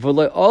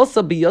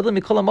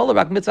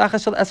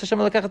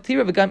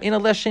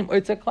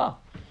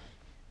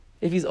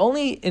 If he's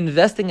only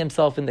investing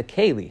himself in the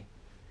keli,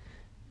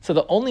 so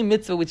the only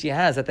mitzvah which he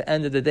has at the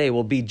end of the day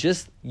will be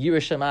just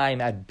Yiras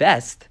Shamayim at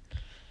best,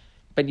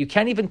 but you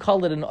can't even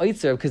call it an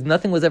oitzer because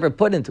nothing was ever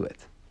put into it.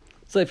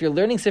 So if you're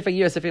learning Sifrei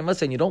Yira, Sifrei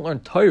Musar, and you don't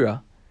learn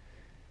Torah,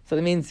 so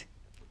that means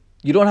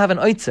you don't have an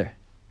oitzer.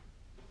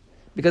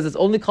 Because it's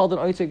only called an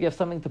oitzer if you have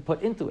something to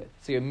put into it.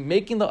 So you're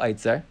making the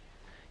oitzer,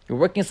 you're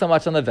working so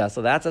much on the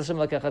vessel, that's Hashem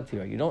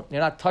L'Kechatira. You're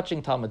not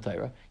touching Talmud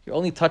Torah, you're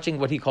only touching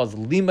what he calls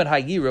Limud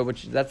HaYira,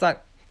 which that's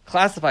not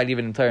classified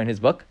even in Torah in his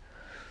book.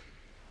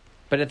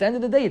 But at the end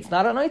of the day, it's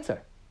not an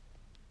oitzer.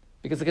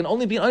 Because it can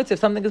only be an oitzer if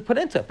something is put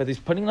into it, but he's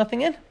putting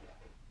nothing in.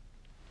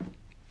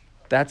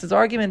 That's his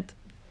argument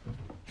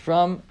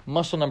from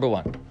Mashal number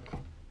 1.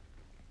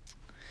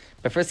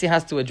 But first he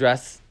has to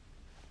address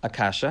a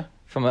kasha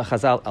from a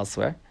Chazal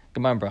elsewhere,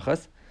 Gemara and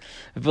Brachos.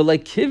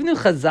 V'leikivnu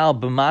Chazal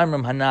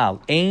b'ma'amrim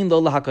hanal ein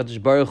lo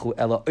lahakadosh baruch hu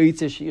ela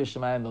oitzer she'Yiras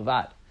Shamayim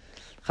milvad.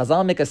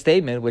 Chazal make a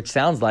statement which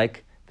sounds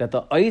like that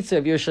the oitzer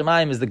of Yiras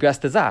Shamayim is the Gres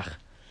Tezach.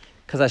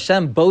 Because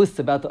Hashem boasts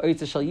about the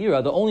oitzer shel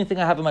Yira, the only thing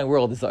I have in my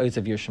world is the oitzer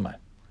of Yiras Shamayim.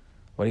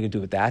 What are you going to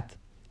do with that?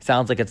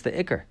 Sounds like it's the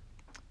Iker.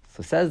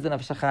 So says the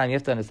Nefesh HaChaim, you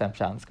have to understand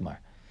Pshat in this Gemara.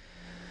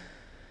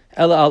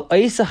 Ela al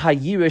oisa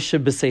hayira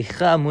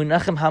shebeseicha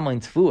munachem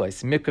hamayin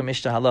tfuos mikra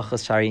mishta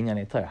halachas shari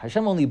inyanei Torah.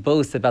 Hashem only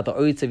boasts about the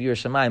oitzer of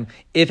Yiras Shamayim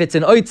if it's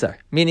an oitzer,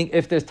 meaning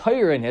if there's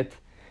Torah in it,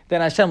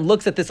 then Hashem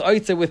looks at this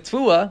oitzer with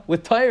tfuah,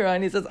 with Torah,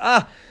 and he says,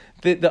 the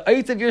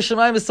oitzer of Yiras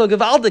Shamayim is so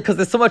gevaldik because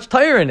there's so much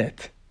Torah in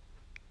it.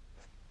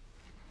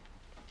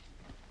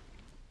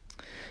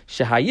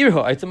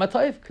 Shehayirho oitzer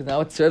matayv, because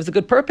now it serves a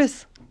good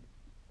purpose.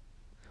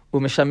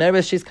 And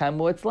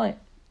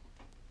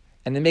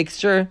it makes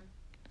sure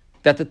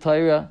that the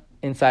Torah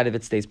inside of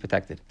it stays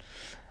protected.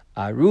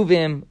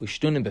 Ruvim,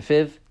 ushtunim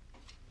befiv,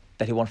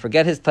 that he won't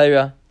forget his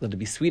Torah, let it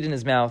be sweet in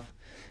his mouth.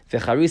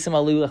 And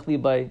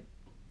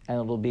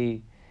it'll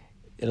be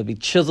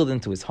chiseled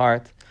into his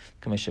heart.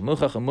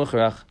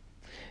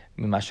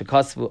 So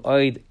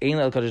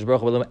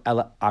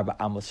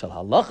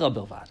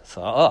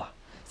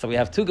we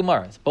have two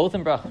Gemaras, both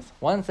in brachas.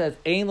 One says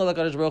Ein lo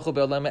l'kadosh baruch hu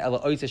be'olam ela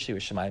oitze shir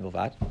shemayim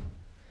bilvad,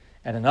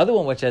 and another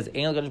one which says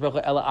Ein lo l'kadosh baruch hu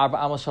ela arba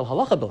amos shel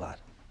halacha bilvad.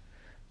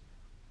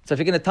 So if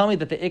you're going to tell me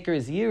that the ikar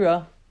is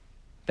yira,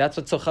 that's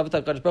what sochavet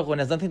HaKadosh Baruch Hu, and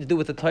has nothing to do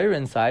with the Torah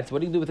inside. So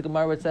what do you do with the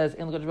Gemara where it says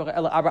Ein lo l'kadosh baruch hu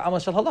ela arba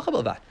amos shel halacha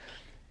bilvad?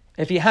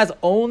 If he has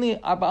only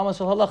arba amos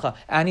shel halacha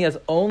and he has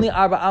only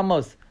arba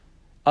amos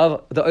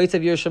of the oitz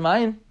of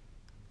Yerushalayim,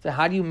 so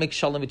how do you make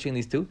shalom between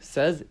these two?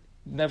 Says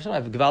Nev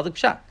Shema, Gevaldik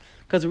Pshat.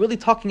 Because we're really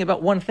talking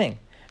about one thing.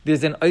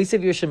 There's an oitz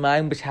of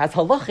Yerushalayim which has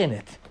halach in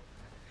it.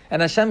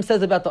 And Hashem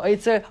says about the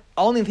oitzer,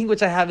 only thing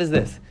which I have is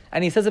this.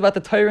 And he says about the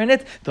Torah in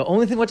it, the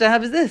only thing which I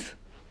have is this.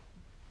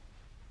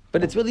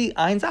 But it's really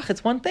ein zach,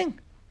 it's one thing.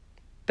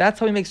 That's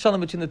how he makes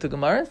shalom between the two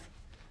Gemaras.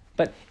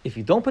 But if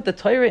you don't put the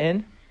Torah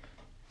in,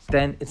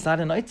 then it's not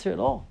an oitzer at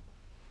all.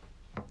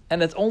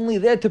 And it's only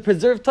there to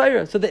preserve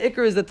Torah. So the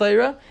ikar is the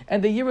Torah,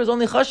 and the yira is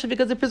only chashav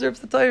because it preserves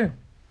the Torah.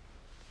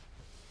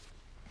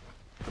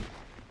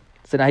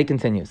 So now he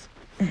continues.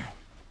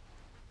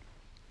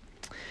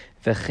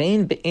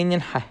 V'chein be'inyan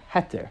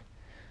ha'heter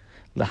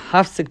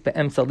lahafsik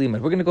be'emtza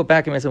limud. We're going to go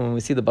back and when we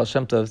see the Baal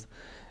Shem Tov's,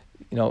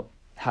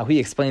 how he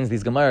explains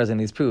these Gemaras and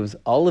these proofs.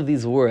 All of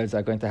these words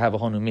are going to have a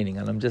whole new meaning,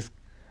 and I'm just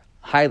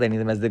highlighting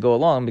them as they go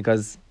along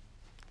because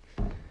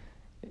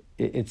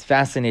it's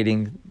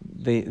fascinating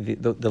the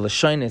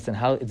lashonis and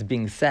how it's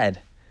being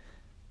said,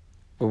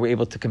 where we're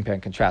able to compare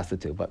and contrast the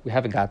two. But we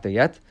haven't got there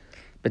yet.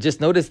 But just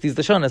notice these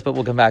lashonas, but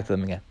we'll come back to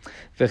them again.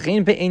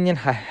 Regarding the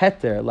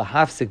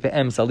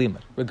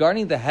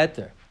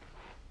heter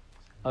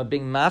of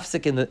being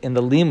mafsik in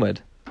the limud,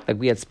 like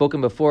we had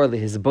spoken before, that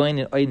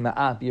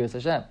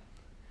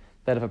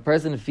if a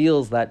person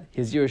feels that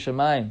his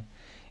Yerushalayim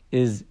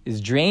is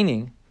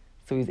draining,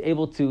 so he's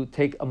able to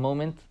take a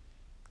moment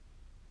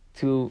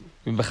to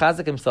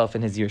bechazik himself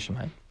in his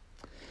Yerushalayim.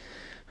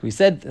 We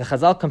said the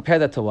Chazal compare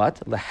that to what?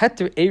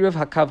 Leheter erev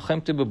hakav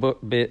chaimtu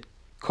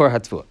bekor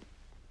hatvua.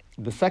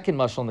 The second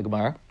mashal in the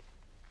Gemara,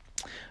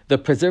 the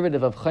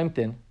preservative of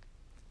chaimtin,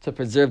 to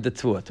preserve the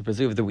tvua, to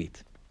preserve the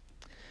wheat.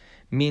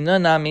 Mina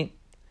nami,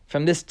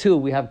 from this too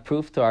we have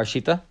proof to our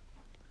shita.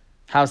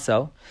 How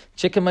so?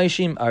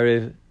 Chikamayshim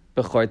arev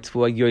bechor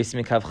tvua yois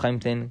mikav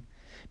chaimtin,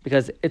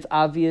 because it's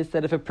obvious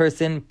that if a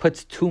person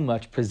puts too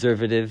much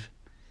preservative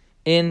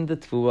in the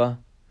tvua,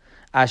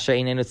 asha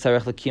inenu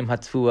tzarech lakim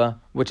hatvua,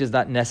 which is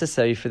not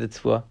necessary for the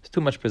tvua, there's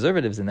too much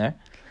preservatives in there.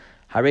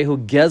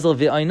 Harehu gezel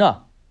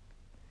v'ayna.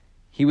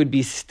 He would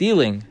be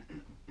stealing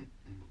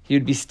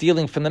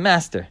from the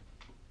master.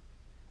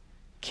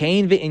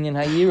 Kain ve'inyan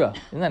hayira.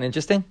 Isn't that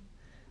interesting?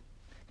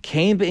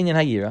 Kain ve'inyan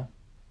hayira.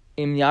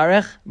 Im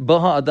yarech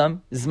boha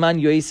adam zman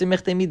yoysim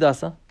mechtei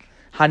midasa.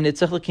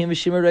 Hanitzach lakim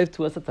v'shimar reiv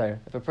tuas atayr.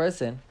 If a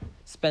person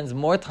spends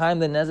more time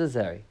than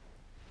necessary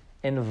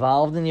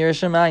involved in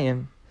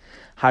Yerushalayim,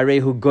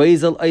 harehu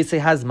goizel oisei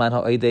hazman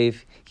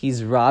ha'oidev.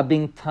 He's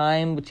robbing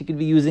time which he could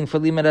be using for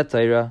limud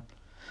hatayra.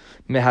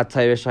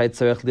 Mehatayra shai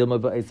tzarech lilma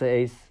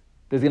ba'oisei eis.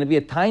 There's going to be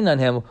a time on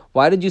him.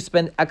 Why did you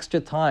spend extra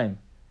time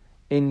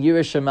in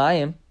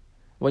Yerushalayim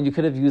when you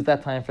could have used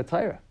that time for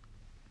Torah?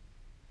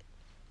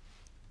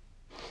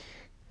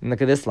 And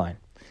look at this line.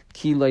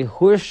 A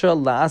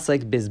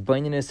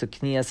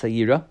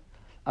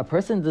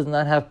person does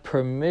not have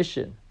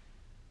permission.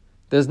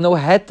 There's no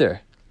heter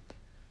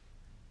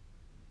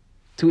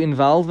to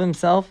involve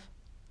himself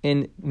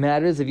in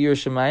matters of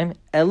Yerushalayim.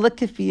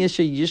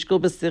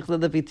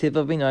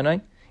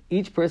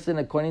 Each person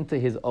according to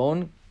his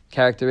own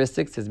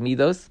characteristics, his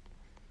midos.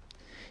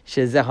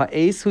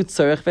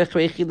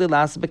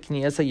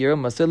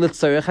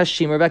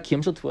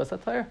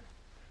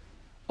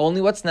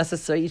 Only what's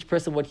necessary, each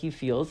person what he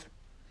feels,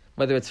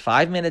 whether it's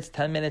 5 minutes,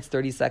 10 minutes,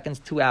 30 seconds,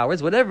 2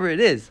 hours, whatever it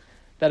is,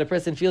 that a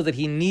person feels that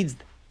he needs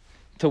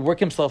to work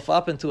himself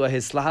up into a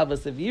hislahava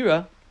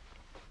sevira,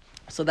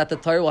 so that the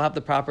Torah will have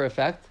the proper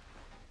effect,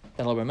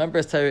 then he'll remember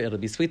his Torah, it'll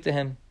be sweet to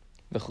him,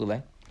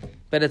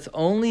 but it's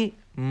only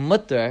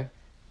mutter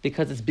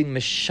because it's being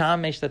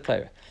meshamesh the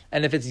Torah.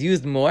 And if it's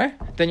used more,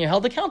 then you're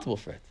held accountable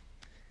for it.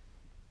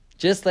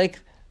 Just like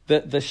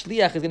the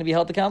shliach is going to be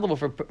held accountable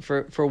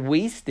for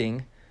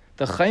wasting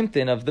the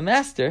chaimtin of the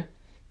master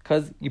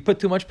because you put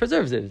too much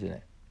preservatives in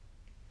it.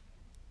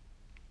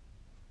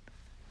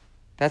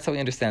 That's how he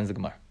understands the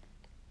Gemara.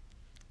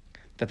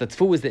 That the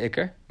tfu is the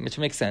ikar, which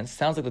makes sense.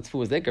 Sounds like the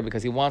tfu is the ikar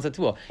because he wants a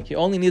tfu. He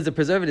only needs the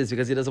preservatives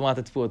because he doesn't want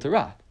the tfu to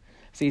rot.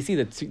 So you see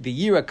that the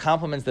yira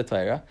complements the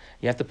Torah.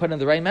 You have to put in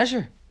the right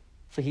measure.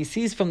 So he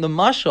sees from the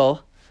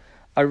mashal,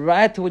 a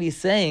right to what he's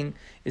saying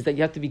is that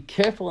you have to be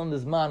careful in the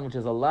zman which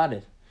is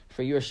allotted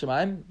for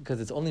Yerushalayim because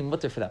it's only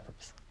mutter for that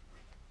purpose.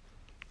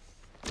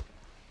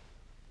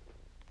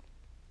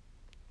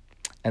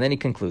 And then he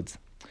concludes,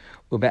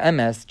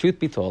 Ube'emes, truth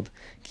be told,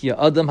 ki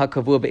adam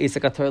hakavu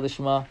be'esak Torah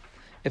lishma.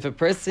 If a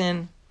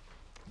person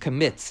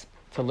commits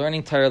to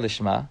learning Torah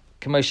lishma,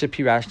 k'moshe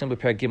pirashna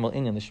b'per gimel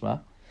inyan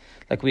lishma,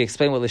 like we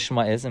explain what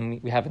lishma is,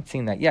 and we haven't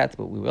seen that yet,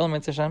 but we will,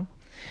 Mitzvah Hashem.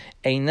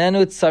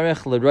 Einenu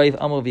tzarech l'roiv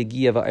amo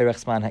v'yigia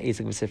v'ayrech zman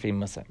ha'esek b'sifrei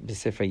Musa,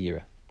 b'sifrei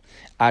Yira.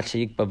 Ad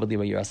sheyikba b'li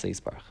v'yirasa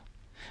yisparach.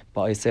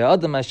 Ba'isei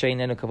adam asher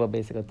einenu kavah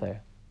b'esek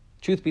ha'Torah.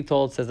 Truth be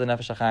told, says the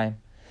Nefesh HaChaim,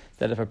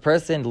 that if a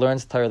person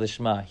learns Torah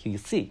Lishma, he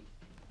see.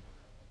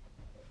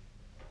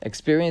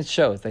 Experience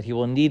shows that he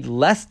will need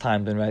less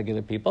time than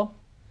regular people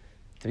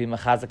to be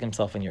machazik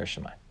himself in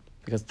Yerushalayim.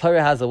 Because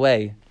Torah has a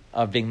way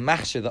of being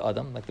machshir the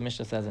Adam, like the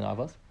Mishnah says in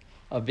Avos,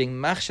 of being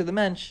machshir the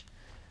mensch,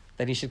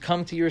 that he should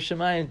come to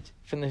Yerushalayim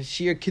from the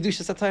sheer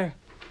Kedushas HaTorah.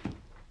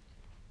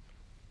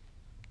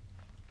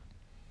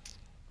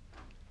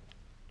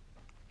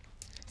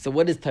 So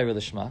what is Torah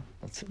Lishma?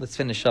 Let's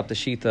finish up the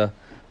Shita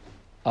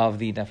of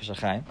the Nefesh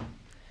HaChaim.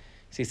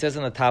 So he says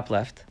on the top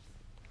left,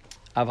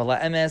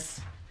 Avala emes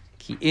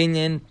ki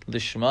inyan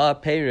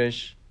lishma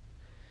perish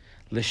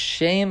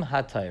l'shem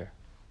haTorah.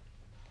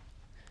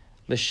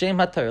 L'shem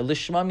haTorah.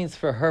 Lishma means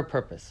for her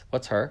purpose.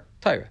 What's her?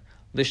 Torah.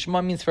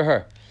 Lishma means for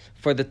her.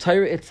 For the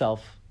Torah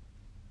itself.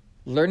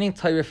 Learning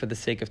Torah for the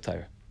sake of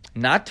Torah.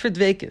 Not for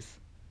dveikis.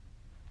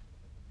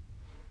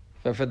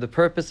 But for the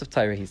purpose of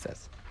Torah, he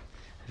says.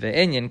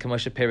 Ve'inyan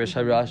kamoshe perish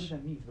harash. What does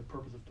that mean? The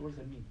purpose of Torah, what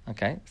does that mean?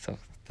 Okay, so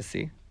to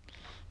see.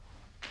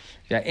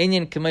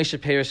 Ve'inyan kamoshe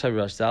perish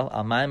harash zal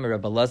al ma'im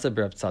Rabbi Elazar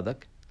b'Rab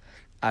Tzadok.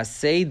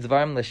 Asay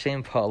dvarim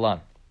l'shem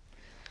pa'alan.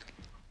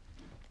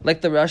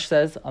 Like the Rush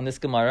says on this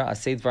Gemara,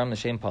 Asay dvarim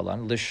l'shem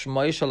pa'alan,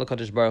 l'shmoy shel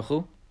HaKadosh Baruch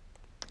Hu,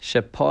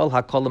 shepa'al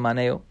hakol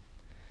l'maneu.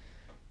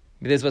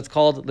 There's what's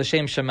called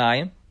l'shem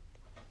shemayim,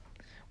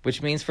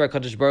 which means for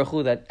HaKadosh Baruch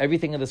Hu that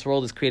everything in this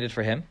world is created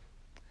for him.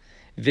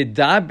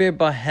 V'daber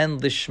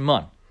bahen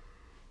l'shman,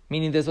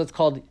 meaning there's what's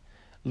called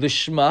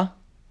l'shma,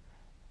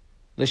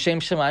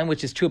 l'shem shemayim,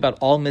 which is true about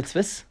all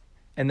mitzvahs,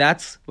 and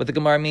that's what the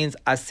Gemara means,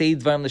 Asay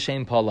dvarim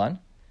l'shem pa'alan.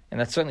 And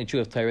that's certainly true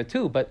of Torah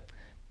too, but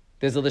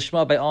there's a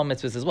lishma by all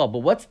mitzvahs as well. But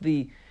what's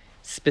the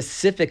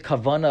specific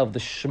kavana of the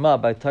shema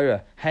by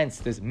Torah? Hence,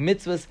 there's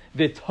mitzvahs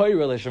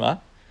v'Torah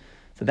lishma.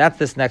 So that's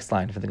this next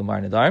line for the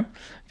Gemara Nedarim.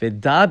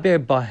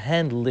 V'daber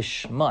bahen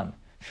lishman,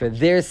 for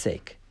their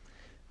sake.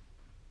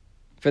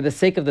 For the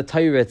sake of the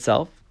Torah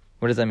itself.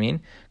 What does that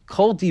mean?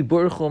 Kol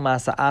diburchu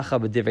masa'acha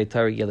b'divrei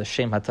Torah yeh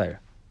l'shem haTorah.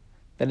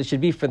 That it should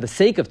be for the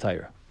sake of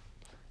Torah.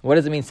 What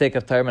does it mean, sake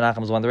of Torah? Menachem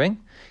was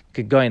wondering.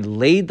 Could go in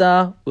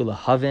leida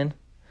ulahavin,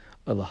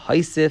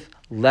 ulahaisif,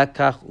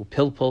 lekach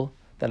upilpul.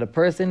 That a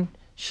person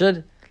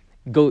should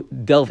go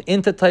delve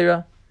into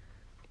Torah,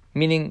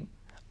 meaning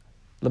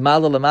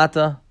lamala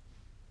lamata,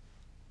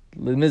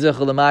 lemizrach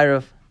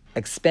ulamayrav,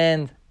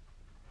 expand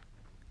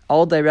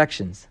all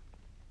directions.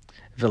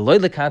 V'loy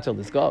lekanter,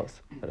 this goes.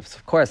 But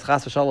of course,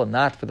 chas v'shalom,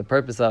 not for the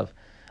purpose of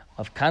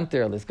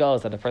kanter, this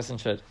goes, that a person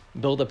should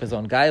build up his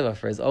own gaiva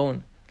for his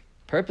own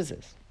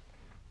purposes.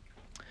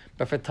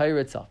 But for Torah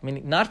itself,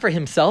 meaning not for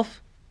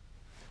himself,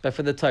 but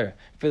for the Torah,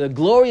 for the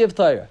glory of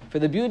Torah, for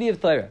the beauty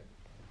of Torah,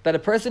 that a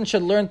person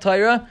should learn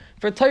Torah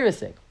for Torah's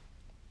sake.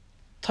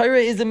 Torah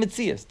is a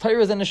mitzias,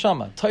 Torah is a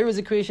neshama, Torah is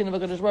a creation of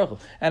HaKadosh Baruch Hu,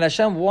 and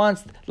Hashem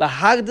wants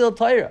lahagdil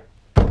Torah,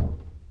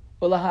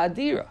 or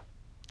lahadira.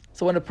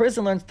 So when a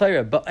person learns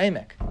Torah,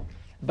 ba'emek,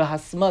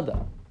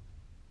 ba'hasmada,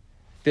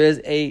 there's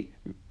a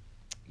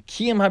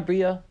kiyam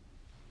habriya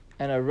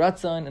and a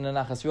ratzon and a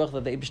nachas ruach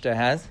that the Eibishter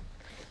has.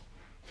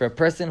 For a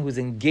person who's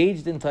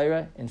engaged in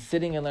Torah, and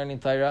sitting and learning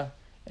Torah,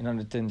 in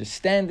order to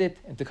understand it,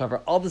 and to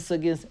cover all the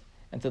sugyas,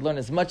 and to learn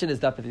as much as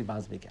Dapati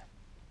Bazbi can.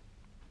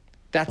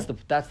 That's the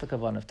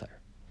kavanah of Torah.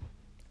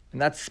 And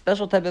that's a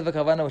special type of a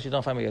kavanah which you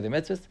don't find with the other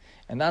mitzvahs,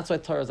 and that's why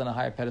Torah is on a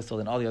higher pedestal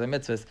than all the other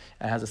mitzvahs,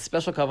 and has a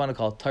special kavanah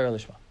called Torah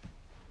Lishma.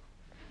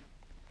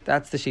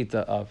 That's the shita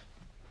of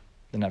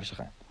the Nefesh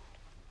HaChaim.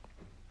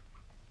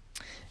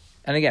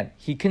 And again,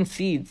 he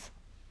concedes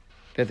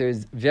that there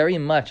is very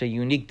much a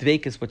unique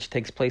dveikus which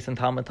takes place in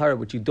Talmud Torah,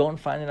 which you don't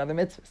find in other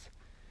mitzvahs.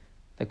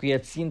 Like we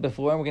had seen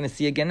before, and we're going to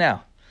see again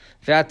now.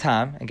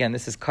 V'atam, again,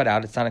 this is cut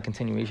out, it's not a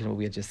continuation of what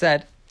we had just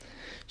said.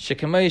 At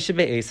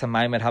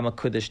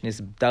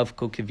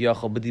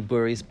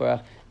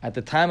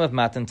the time of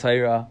Matan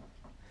Torah,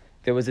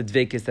 there was a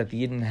dveikus that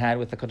the Yidden had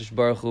with the Kadosh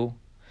Baruch Hu,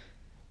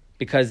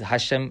 because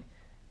Hashem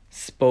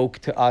spoke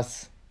to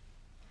us,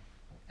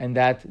 and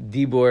that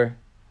dibur,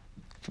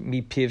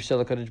 mipiv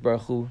shel HaKadosh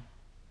Baruch Hu,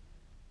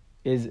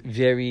 is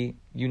very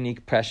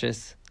unique,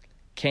 precious.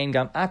 Kain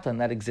gam atan,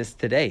 that exists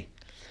today.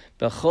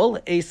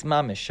 B'chol eis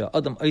mamish,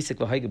 adam oisik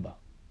v'haigba.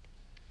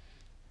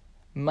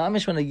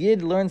 Mamish, when a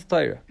yid learns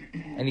Torah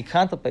and he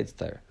contemplates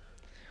Torah,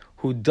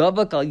 hu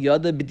davak al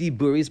yada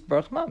b'diburis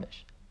baruch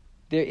mamish.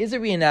 There is a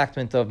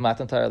reenactment of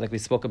Matan Torah, like we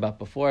spoke about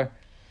before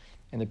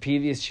in the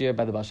previous year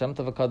by the Baal Shem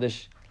Tov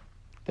HaKadosh.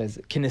 There's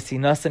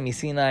kinesinasa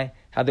misinai,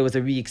 how there was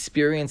a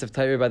re-experience of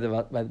Torah by the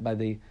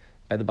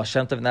Baal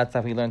Shem Tov, and that's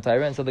how we learn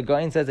Torah. And so the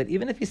Gaon says that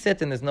even if you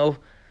sit and there's no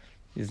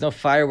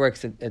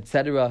fireworks,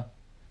 etc.,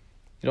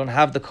 you don't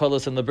have the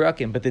kolos and the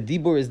brakim, but the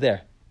dibur is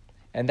there.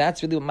 And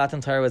that's really what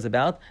Matan Torah was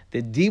about,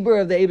 the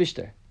dibur of the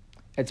Eibishter.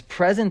 It's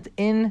present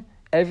in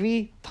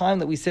every time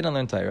that we sit and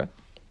learn Torah.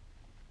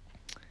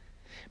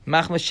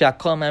 Machmas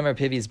shakol memer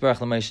pivi yisbarach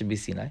l'Moshe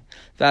b'Sinai.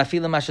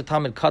 Va'afilu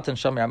mashatamid katan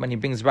shomer. When he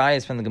brings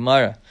rayas from the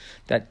Gemara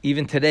that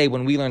even today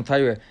when we learn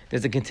Torah,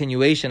 there's a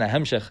continuation, a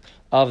hemshech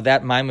of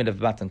that maimed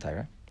of Matan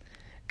Torah.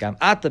 Gam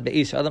ata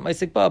be'ish adam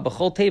oisik ba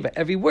b'chol teva.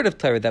 Every word of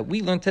Torah that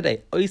we learn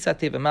today, oisa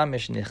teva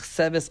mamish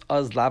nichseves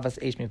az lavas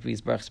eish mi pivi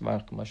yisbarach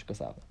shmarach k'moshe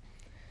kasava.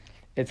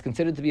 It's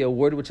considered to be a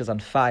word which is on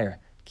fire.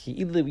 Ki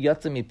ilu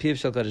yatsa mi piv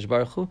shel Kadosh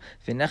Baruch Hu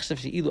v'nechshav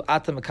she'ilu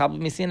ata mekabel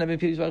misina mi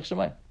piv yisbarach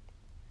shemayim.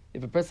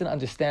 If a person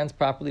understands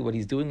properly what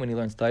he's doing when he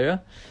learns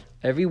Torah,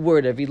 every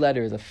word, every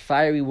letter is a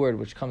fiery word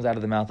which comes out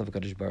of the mouth of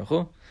Kadosh Baruch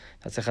Hu.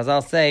 That's what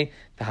Chazal say,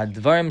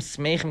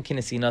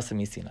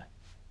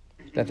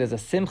 that there's a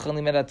simcha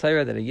limedat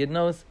Torah that a yid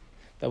knows,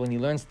 that when he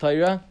learns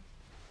Torah,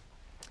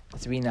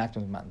 it's a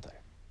reenactment of Matan Torah.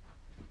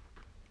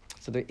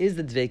 So there is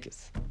the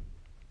dveikus.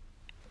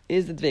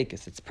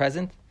 It's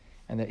present,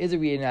 and there is a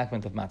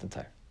reenactment of Matan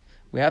Torah.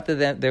 We have to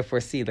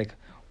therefore see,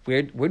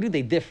 where do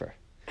they differ?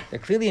 They're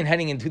clearly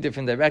heading in two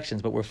different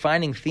directions, but we're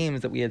finding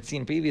themes that we had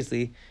seen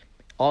previously,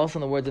 also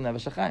in the words of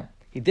Nefesh HaChaim.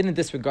 He didn't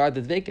disregard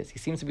the dveikus. He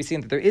seems to be seeing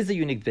that there is a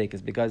unique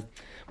dveikus, because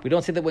we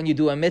don't say that when you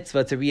do a mitzvah,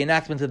 it's a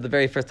reenactment of the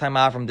very first time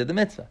Avram did the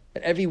mitzvah.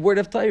 But every word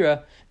of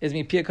Torah is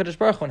mipiyah Kadosh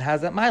Baruch Hu and has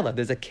that mila.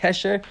 There's a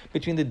kesher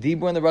between the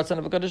dibur and the ratzon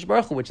of Kadosh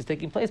Baruch Hu, which is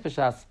taking place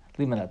b'shas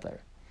limanat Torah.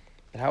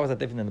 But how is that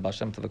different than the Baal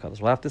Shem Tov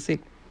Kadosh? We'll have to see.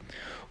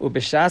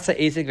 Ub'shas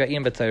ha'esik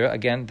v'ayim b'Torah.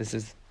 Again, this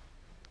is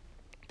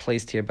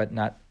placed here, but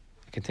not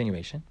a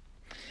continuation.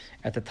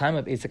 At the time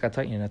of Esek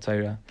HaTorah in the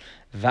Torah,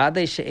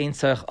 Vadei she'ein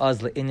tzarech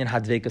az le'inyan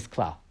hadveikus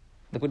klal.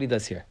 Look what he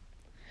does here.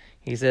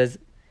 He says,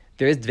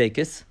 there is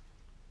dveikus.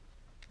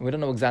 We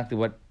don't know exactly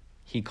what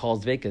he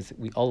calls dveikus.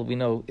 All we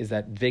know is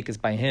that dveikus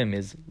by him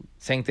is,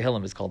 saying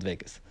Tehillim is called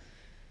dveikus.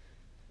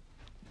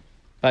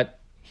 But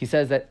he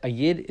says that a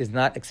yid is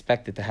not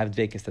expected to have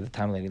dveikus at the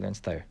time that he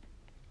learns Torah.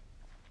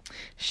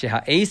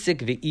 She'ha'esek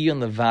v'iyon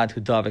levad hu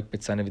davek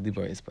b'tzana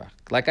v'dibur yisbrach.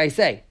 Like I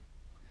say,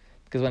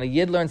 because when a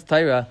yid learns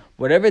Torah,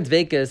 whatever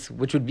dveikus,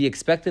 which would be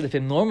expected of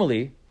him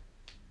normally,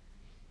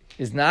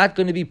 is not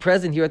going to be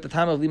present here at the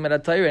time of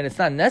Limat Torah, and it's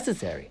not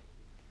necessary.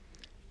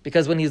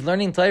 Because when he's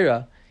learning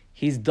Torah,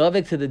 he's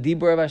davek to the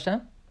dibur of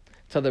Hashem,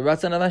 to the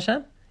ratzon of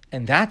Hashem,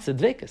 and that's a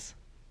dveikus.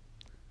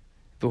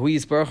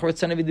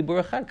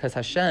 Because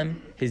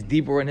Hashem, his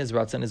dibur and his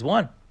ratzon is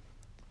one.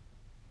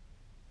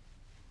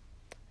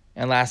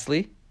 And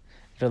lastly,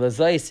 that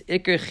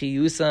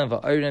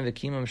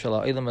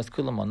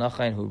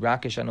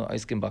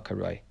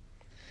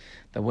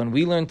when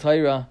we learn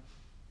Torah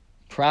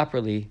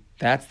properly,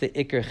 that's the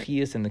ikar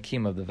chiyus and the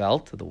kim of the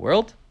Welt, of the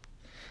world.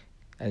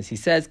 As he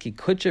says, Ki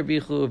kutcher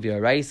bichu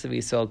v'yaraisa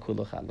v'yisol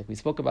kulachad. Like we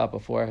spoke about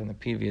before in the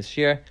previous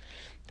year,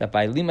 that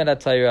by limad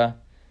Torah,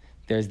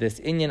 there's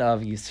this inyan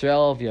of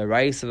Yisrael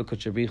v'yaraisa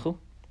v'kutcher bichu.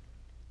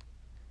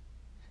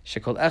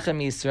 Shekol echem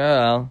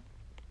Yisrael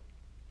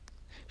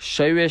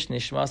Shoirish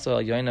nishmaso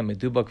al yoina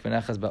medubak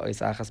v'nechas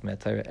ba'ois achas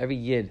me'Torah. Every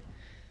yid,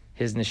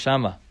 his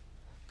neshama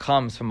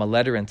comes from a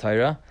letter in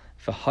Torah.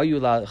 V'hayu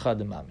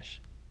la'achad mamish.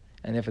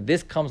 And if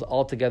this comes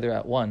all together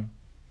at one,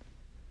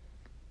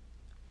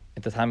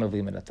 at the time of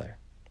Limud Torah.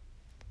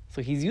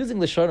 So he's using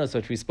Lashonos,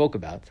 which we spoke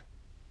about.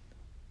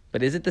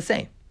 But is it the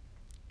same?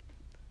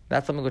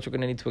 That's something which we're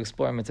going to need to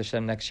explore in Mitzvah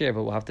Hashem next year,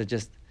 but we'll have to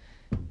just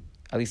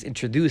at least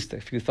introduce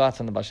a few thoughts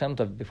on the Baal Shem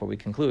Tov before we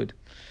conclude.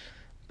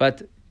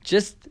 But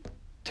just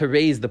to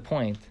raise the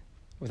point,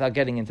 without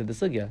getting into the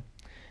sugya,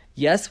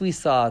 yes, we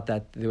saw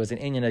that there was an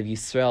inyan of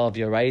Yisrael, of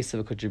Yarais,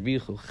 of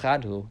Kuchabrichu,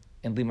 Chadhu,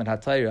 in Limud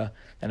HaTorah,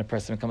 and a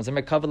person becomes a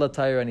Merkavah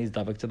Torah and he's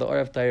davek to the Or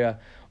of Torah.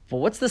 But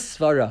what's the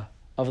svara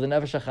of the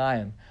Nefesh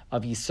HaChaim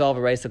of Yisrael,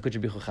 Yarais, of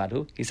Kuchabrichu,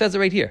 Chadhu? He says it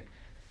right here.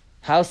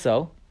 How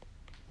so?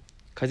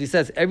 Because he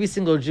says every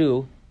single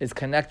Jew is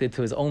connected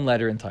to his own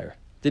letter in Torah.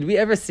 Did we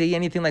ever see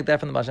anything like that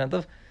from the Baal Shem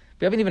Tov?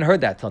 We haven't even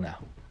heard that till now.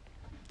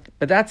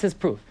 But that's his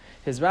proof.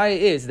 His raya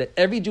is that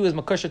every Jew is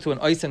makusher to an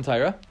ois in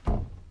Torah.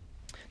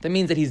 That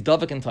means that he's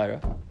davek in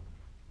Torah.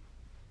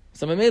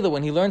 So Mamela,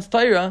 when he learns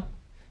Torah,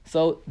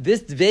 so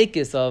this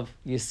dveikis of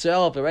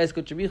Yisrael, of Yarais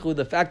Kuchabrichu,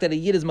 the fact that a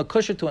yid is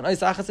makusher to an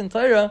ois achas in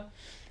Torah,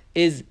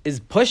 is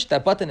pushed.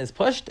 That button is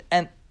pushed,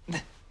 and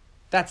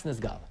that's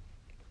nizgal.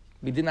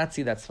 We did not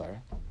see that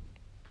svara.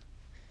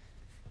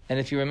 And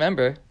if you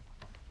remember,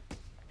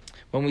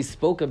 when we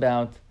spoke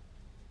about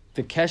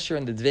the kesher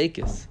and the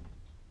dveikis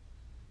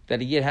that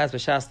a yid has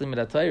b'shas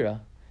limud Torah,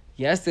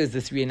 yes, there's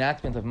this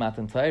reenactment of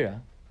Matan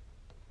Torah,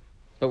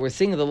 but we're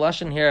seeing the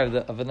lashon here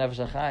of the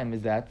Nefesh HaChaim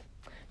is that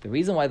the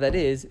reason why that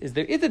is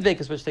there is a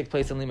dveikis which takes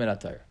place in limud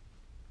Torah.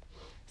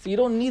 So you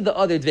don't need the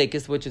other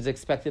dveikis which is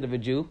expected of a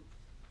Jew,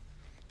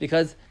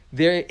 because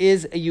there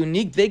is a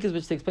unique dveikis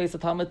which takes place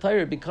at Talmud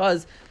Torah,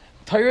 because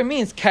Torah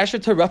means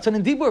kesher to ratzon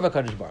and dibur of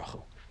HaKadosh Baruch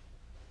Hu.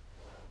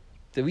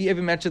 Did we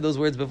ever mention those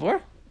words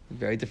before?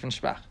 Very different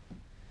shprach.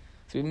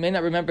 So we may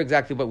not remember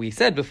exactly what we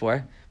said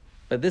before,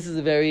 but this is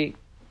a very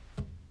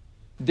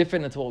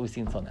different than what we've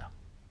seen until now.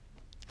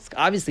 It's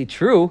obviously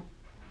true,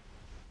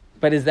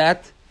 but does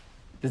that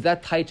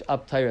touch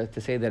up Torah to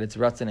say that it's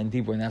ratzon and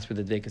dibur and that's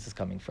where the dveikus is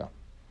coming from?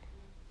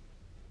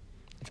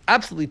 It's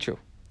absolutely true.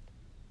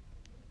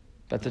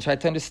 but to try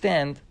to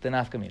understand the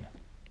nafkamina.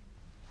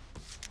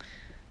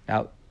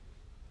 Now,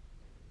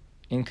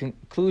 in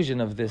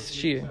conclusion of this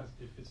shir,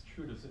 if it's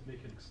true, does it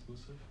make it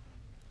exclusive?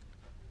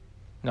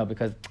 no,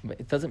 because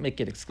it doesn't make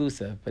it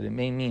exclusive, but it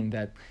may mean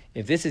that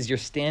if this is your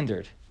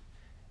standard,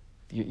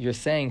 you're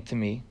saying to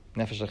me,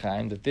 Nefesh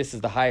HaChaim, that this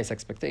is the highest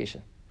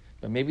expectation.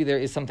 But maybe there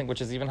is something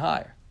which is even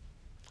higher.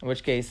 In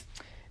which case,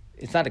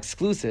 it's not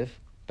exclusive,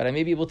 but I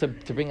may be able to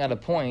bring out a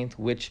point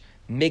which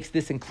makes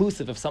this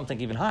inclusive of something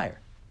even higher.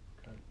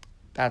 Okay.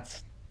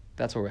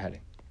 That's where we're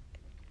heading.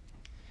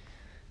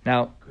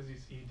 Now, because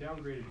he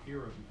downgraded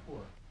era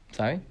before.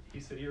 sorry? He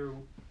said era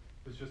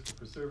was just a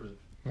preservative.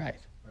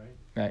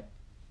 Right.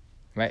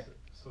 Right.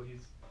 So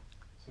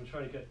I'm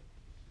trying to get.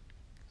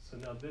 So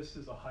now this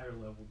is a higher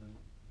level than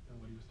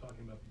what he was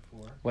talking about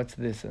before. What's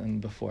this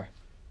and before?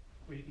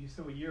 You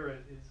said what era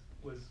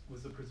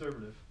was the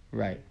preservative.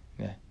 Right.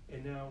 Yeah.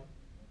 And now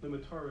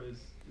limit Torah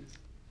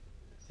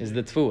Is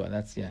the tfuah?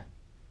 That's yeah.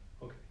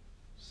 Okay.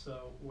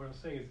 So what I'm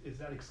saying is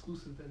that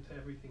exclusive then to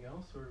everything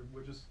else, or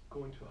we're just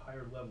going to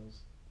higher levels?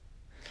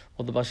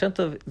 Well, the Baal Shem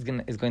Tov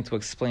is going to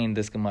explain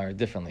this Gemara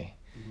differently,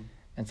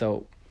 and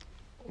so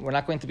we're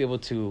not going to be able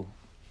to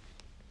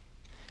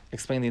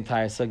explain the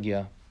entire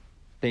sugya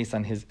based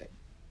on his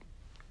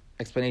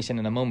explanation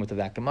in a moment of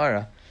that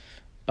Gemara,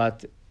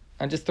 but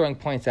I'm just throwing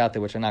points out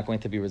there which are not going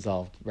to be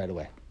resolved right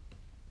away.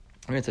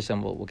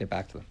 We'll get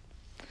back to them.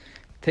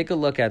 Take a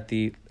look at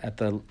the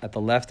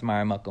left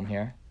Mara Makom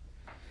here,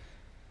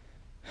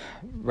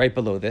 right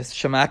below this.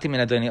 Shamati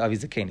min Adoni Avi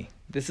Zakeni.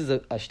 This is a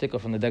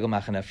shtickle from the Degel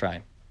Machan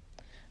Ephraim.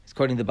 It's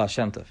quoting the Baal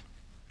Shem Tov.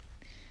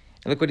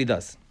 And look what he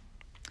does.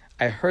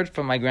 I heard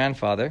from my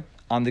grandfather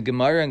on the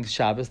Gemara and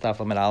Shabbos, Taf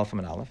Lamed Aleph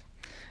and Aleph,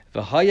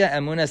 V'haya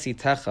emuna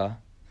sitecha,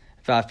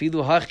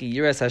 v'afilu hachi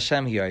yiras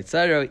Hashem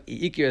hiyayitzaro,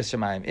 ikiras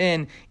shemayim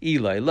in,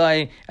 ilai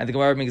lai, and the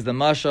Gemara makes the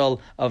mashal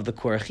of the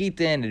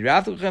korchitin, the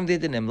raftuchem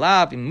titin,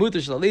 imlap,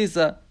 imuter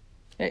shalisa,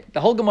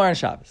 the whole Gemara and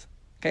Shabbos.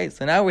 Okay,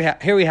 so now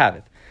here we have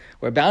it.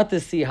 We're about to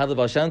see how the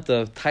Baal Shem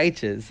Tov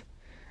teaches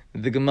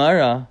the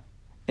Gemara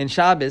in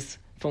Shabbos,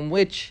 from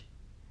which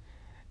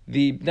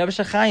the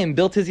Nefesh HaChaim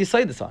built his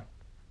Yesodos on.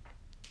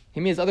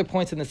 He made other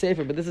points in the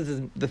Sefer, but this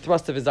is the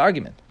thrust of his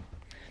argument.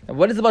 Now,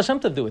 what does the Baal Shem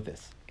Tov do with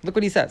this? Look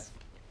what he says.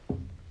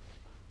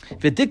 So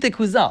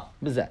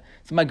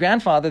my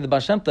grandfather, the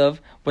Baal Shem Tov,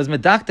 was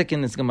medaktik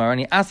in this Gemara,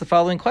 and he asked the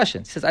following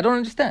questions. He says, I don't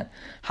understand.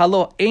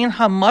 Halo ein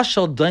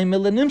ha-mashal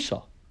doimil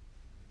lenimshal.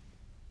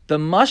 The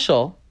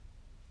mashal,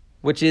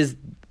 which is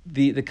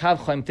the kav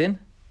chaimtin,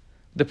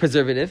 the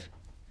preservative,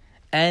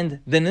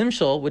 and the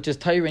nimshal, which is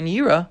Torah and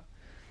Yira,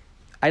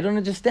 I don't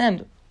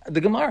understand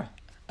the Gemara.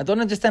 I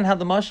don't understand how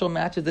the mashal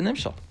matches the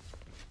nimshal.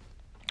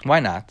 Why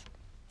not?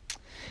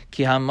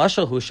 Because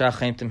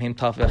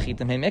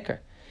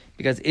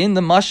in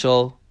the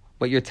mashal,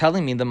 what you're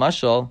telling me, the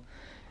mashal,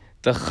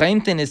 the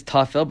chaimtin is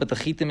tafel, but the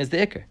chitim is the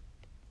ikr.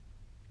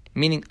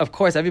 Meaning, of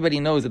course, everybody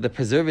knows that the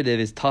preservative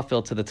is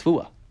tafel to the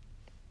tfuah.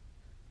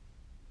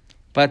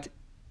 But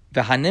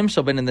the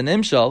hanimshal, but in the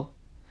nimshal,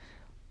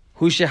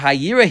 hu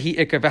shehayira hi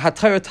ikr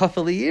v'hatayra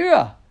tafel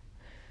yira.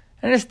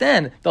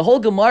 Understand, the whole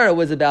Gemara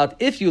was about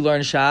if you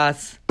learn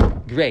Shas,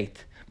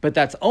 great. But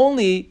that's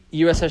only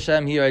Yiras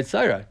Hashem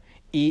Hiyayitzara.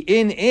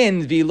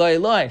 In v'loi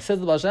loi. Says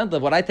the Baal Shem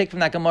Tov, what I take from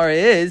that Gemara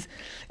is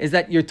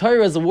that your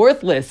Torah is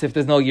worthless if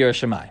there's no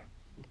Yiras Shemayim.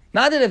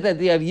 Not that if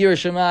you have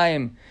Yiras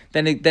Shemayim,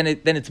 then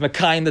it's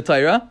Mekayim the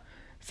Torah.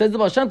 Says the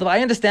Baal Shem Tov,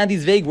 I understand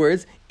these vague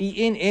words.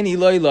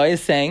 Eloi loi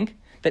is saying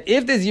that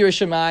if there's Yiras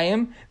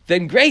Shemayim,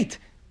 then great.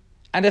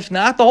 And if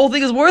not, the whole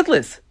thing is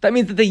worthless. That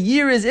means that the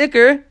year is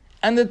Iker,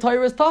 and the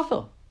Torah is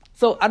tafel.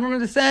 So I don't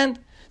understand.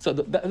 So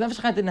the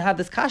Nefesh HaChaim didn't have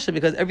this kasha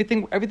because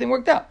everything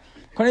worked out.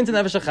 According to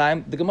Nefesh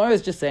HaChaim, the Gemara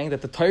is just saying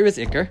that the Torah is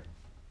ikr,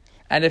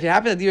 and if you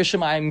happen to do your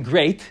Shemayim,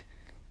 great,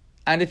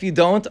 and if you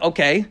don't,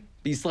 okay,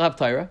 but you still have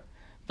Torah.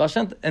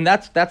 And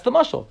that's the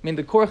mashal. I mean,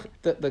 the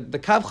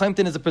kav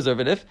chaimtin is a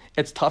preservative.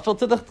 It's tafel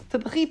to the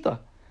chita.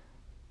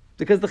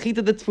 Because the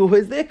chita, the tfuah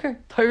is the ikr.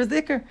 Torah is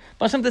the ikr.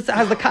 Baal Shem Tov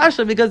has the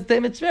kasha because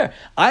it's mitzvah.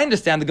 I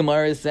understand the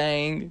Gemara is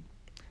saying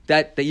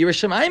that the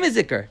Yiras Shemayim is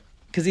ikr.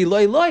 Because he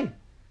loy.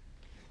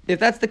 If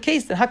that's the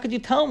case, then how could you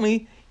tell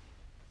me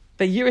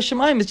that Yiras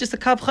Shemayim is just a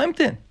kav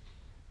chaimtin?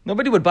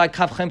 Nobody would buy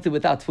kav chaimtin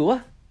without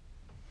tfuah.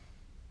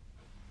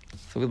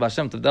 So what Baal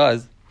Shem Tov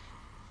does,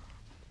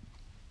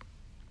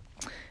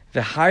 he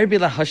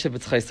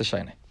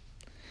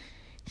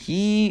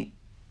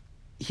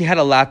had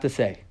a lot to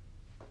say,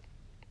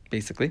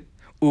 basically.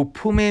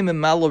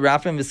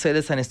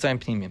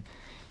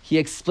 He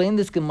explained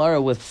this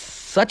Gemara with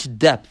such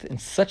depth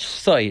and such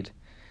side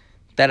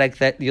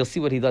that you'll see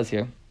what he does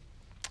here.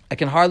 I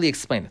can hardly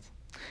explain it.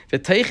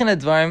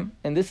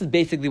 And this is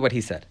basically what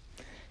he said.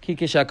 When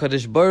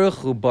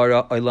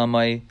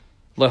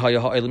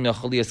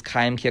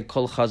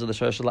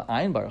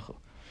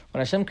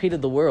Hashem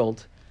created the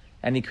world,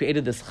 and He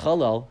created this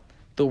chalal,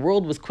 the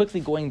world was quickly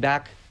going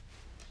back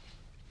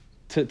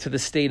to the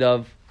state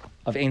of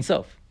Ein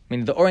Sof. I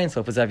mean, the Or Ein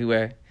Sof was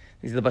everywhere.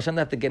 The Baal Shem Tov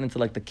have to get into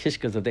like the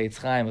kishkas of the Eitz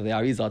Chaim, of the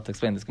Arizal to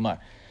explain this Gemara.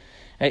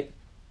 Right?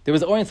 There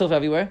was Or Ein Sof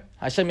everywhere.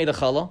 Hashem made a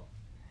challah,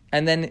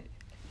 and then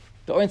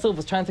the Or Ein Sof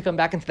was trying to come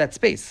back into that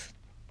space.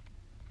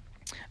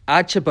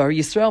 Ad Shabar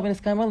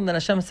Yisrael, and then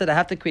Hashem said, I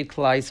have to create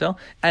Klal Yisrael.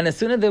 And as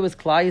soon as there was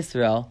Klal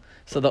Yisrael,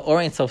 so the Or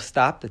Ein Sof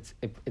stopped.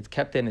 It's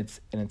kept in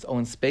its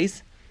own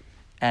space,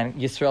 and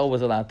Yisrael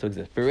was allowed to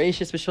exist.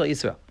 Bereshis b'Shel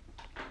Yisrael.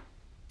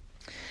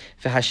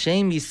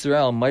 V'Hashem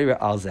Yisrael Meira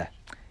al Zeh.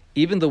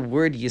 Even the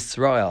word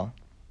Yisrael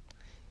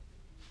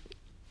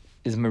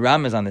is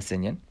meramez on this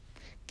inyan.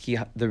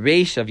 The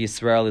Reish of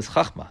Yisrael is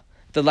Chachma.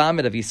 The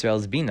Lamed of Yisrael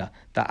is Bina.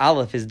 The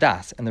Aleph is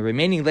Das. And the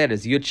remaining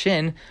letters, Yud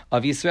Shin,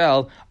 of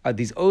Yisrael, are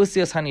these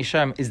Osios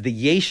Hanisham, is the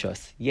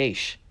Yeshos,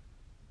 Yesh.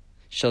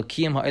 Shel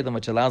Kiyam Ha'elam,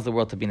 which allows the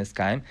world to be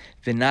Niskayim.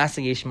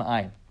 V'nasa Yesh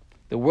Ma'ayin.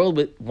 The world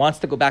wants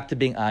to go back to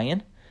being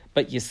Ayin,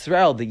 but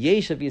Yisrael, the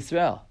Yesh of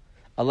Yisrael,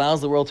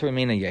 allows the world to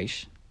remain a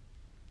Yesh.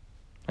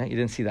 Right? You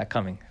didn't see that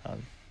coming.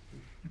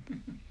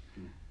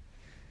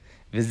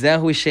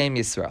 V'zehu Shem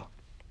Yisrael.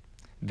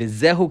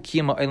 V'zehu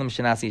Kiyam Ha'elam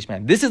Shenasa Yesh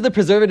Ma'ayin. This is the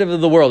preservative of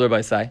the world,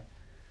 Rabbi Sai.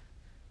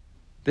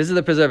 This is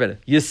the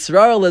preservative.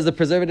 Yisrael is the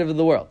preservative of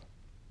the world.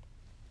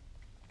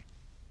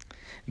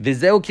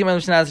 Yisrael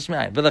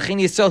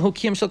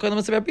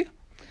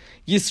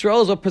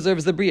is what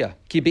preserves the Bria.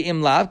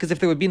 Because if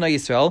there would be no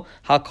Yisrael,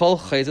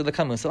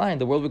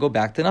 the world would go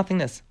back to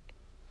nothingness.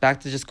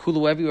 Back to just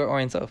Kulu everywhere, Or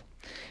Ein Sof.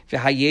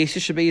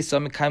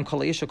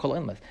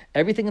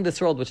 Everything in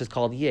this world which is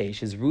called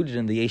Yesh is rooted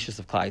in the Yeshus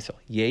of Klal Yisrael.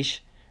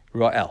 Yesh,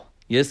 Ra'el.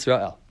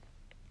 Yisrael.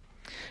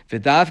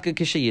 That's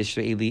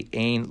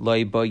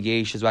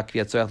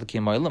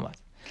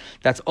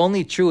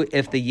only true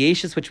if the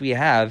yeshus which we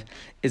have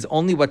is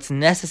only what's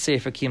necessary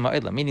for kiyum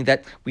ha'olam, meaning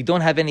that we don't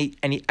have any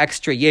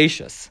extra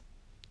yeshus,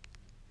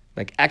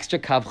 like extra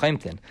kav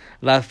chaimtin.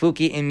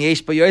 Lafuki im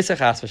yesh bo yosech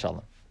chas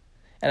v'shalom.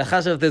 And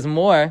if there's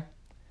more,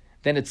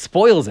 then it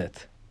spoils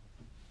it.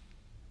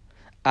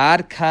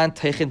 Ad kan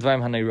teichin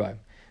dvarim hanayroim.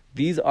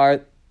 These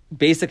are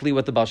basically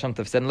what the Baal Shem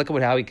Tov said, and look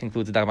at how he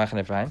concludes the Dagmar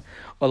Ephraim.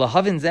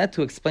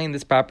 To explain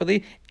this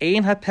properly,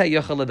 there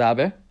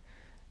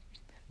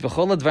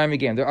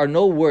are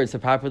no words to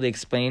properly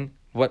explain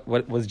what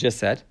was just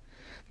said,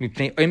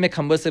 because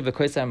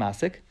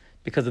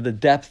of the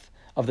depth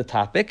of the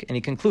topic. And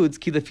he concludes,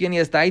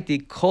 the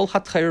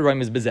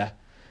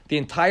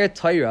entire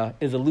Torah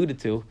is alluded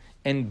to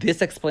in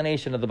this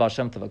explanation of the Baal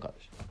Shem Tov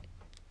HaKadosh.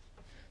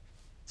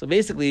 So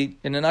basically,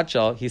 in a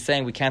nutshell, he's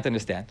saying we can't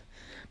understand.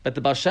 But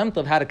the Baal Shem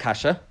Tov had a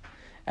kasha,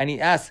 and he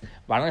asked,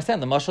 well, I don't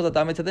understand, the mashal that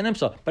dami to the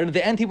nimshal. But at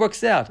the end he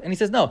works it out. And he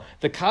says, no,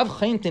 the kav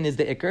chaimtin is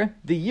the ikr,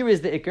 the year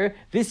is the ikr,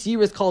 this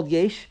year is called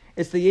yesh,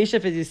 it's the yesh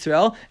of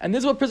Yisrael, and this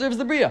is what preserves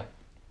the bria.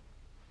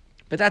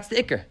 But that's the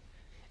ikr.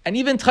 And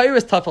even Torah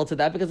is tafel to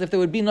that, because if there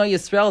would be no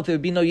Yisrael, if there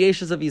would be no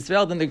yeshes of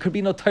Yisrael, then there could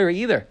be no Torah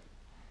either.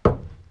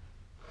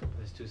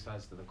 There's two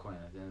sides to the coin.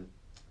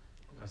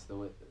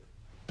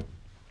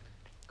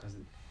 Because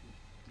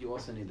you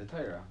also need the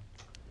Torah.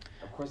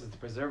 Of course, it's a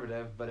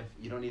preservative, but if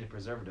you don't need a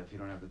preservative, you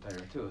don't have the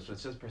Torah too. So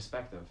it's just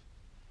perspective.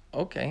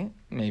 Okay,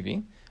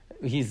 maybe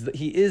he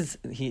is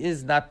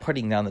not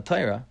putting down the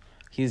Torah.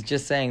 He's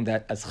just saying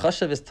that as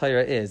chashav as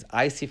Torah is,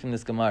 I see from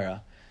this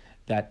Gemara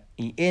that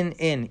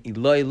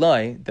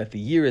Eloi, that the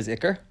year is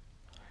Iker,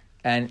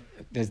 and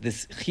there's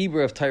this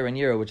chibur of Torah and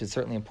year, which is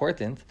certainly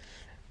important.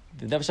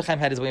 The Nefesh HaChaim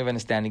had his way of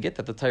understanding it,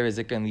 that the Torah is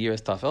Iker and the year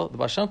is Tafel. The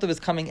Baal Shem Tov is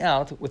coming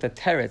out with a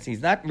teretz.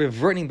 He's not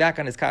reverting back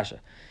on his kasha.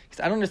 He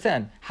says, I don't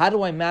understand. How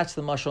do I match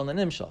the mashal and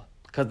the nimshal?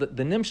 Because the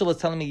nimshal is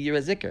telling me year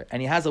is Iker,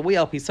 and he has a way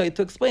al pisai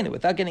to explain it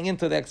without getting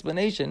into the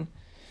explanation.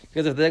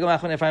 Because if the Degam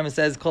Achron Ephraim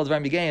says Kol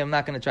Dvarim B'Geim, I'm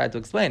not going to try to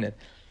explain it.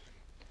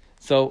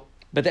 So,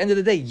 but at the end of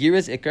the day, year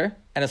is Iker,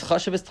 and as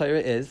chashav as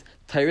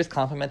Torah is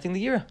complementing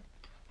the year.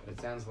 But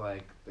it sounds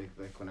like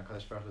when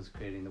HaKadosh Baruch Hu was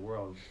creating the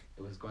world,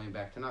 it was going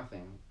back to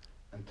nothing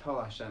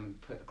until Hashem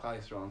put Klal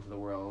Yisrael into the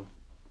world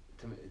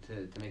to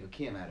make a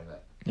kiyam out of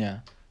it. Yeah.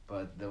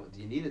 But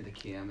you needed the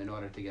kiyam in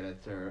order to get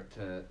it to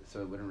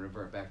so it wouldn't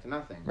revert back to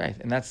nothing. Right,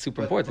 and that's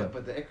super important.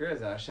 But the ikr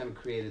is that Hashem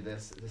created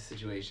this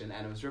situation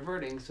and it was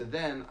reverting. So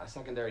then, a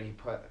secondary, he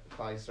put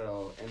Klal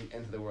Yisrael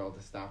into the world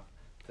to stop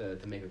to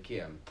make a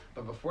kiyam.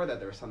 But before that,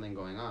 there was something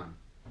going on.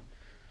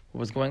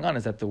 What was going on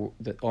is that the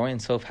Or Ein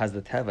Sof has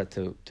the teva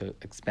to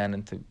expand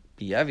and to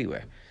be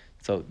everywhere.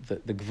 So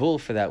the gvul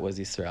for that was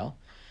Yisrael.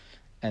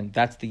 And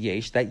that's the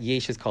yesh. That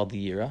yesh is called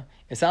the yira.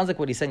 It sounds like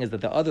what he's saying is that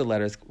the other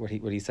letters, what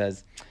he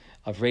says,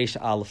 of reish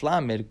aleph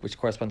lamed, which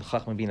correspond to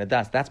chachma bin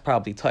adas, that's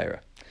probably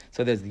Torah.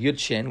 So there's the yud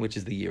shin, which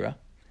is the yira,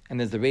 and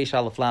there's the reish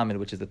aleph lamed,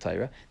 which is the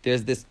Torah.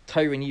 There's this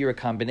Torah and yira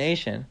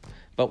combination,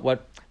 but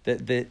what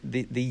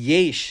the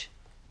yesh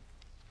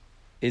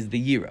is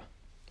the yira.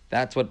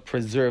 That's what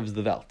preserves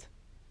the Welt.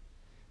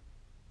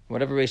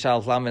 Whatever reish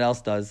aleph lamed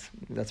else does,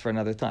 that's for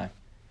another time.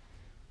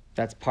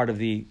 That's part of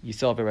the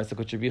Yisrael Be'Rasa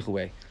Kutrabichu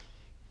way.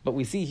 But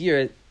we see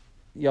here,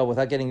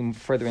 without getting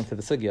further into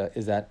the sugya,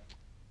 is that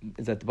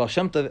the Baal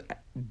Shem Tov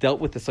dealt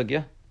with the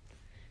sugya,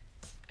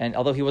 and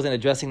although he wasn't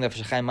addressing the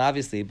Nefesh HaChaim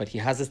obviously, but he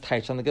has this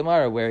taich on the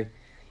Gemara where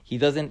he's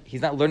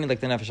not learning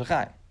like the Nefesh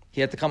HaChaim. He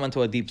had to come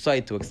onto a deep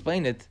site to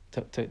explain it,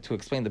 to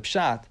explain the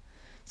pshat.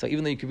 So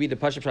even though you could read the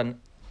Pasha Pshat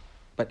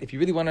But if you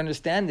really want to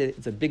understand it,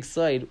 it's a big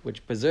side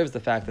which preserves the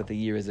fact that the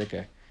year is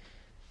Zikr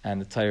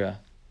and the Torah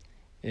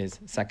is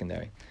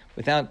secondary.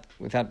 Without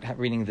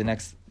reading the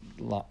next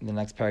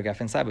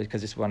paragraph inside,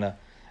 because I just want to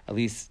at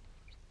least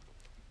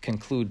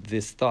conclude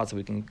this thought so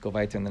we can go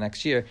weiter in the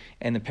next year.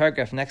 And the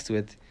paragraph next to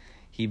it,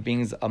 he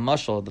brings a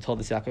mashal, the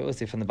Toldos Yaakov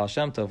Yosef from the Baal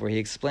Shem Tov, where he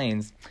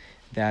explains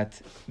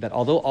that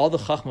although all the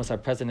chachmas are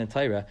present in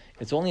Torah,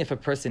 it's only if a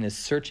person is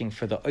searching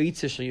for the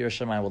Oitzer Shel Yireh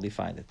Shamayim will he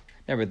find it.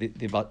 Remember, the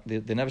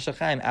Nefesh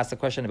HaChaim asked a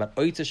question about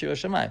Oitzer Shel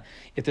Yireh Shamayim.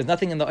 If there's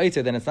nothing in the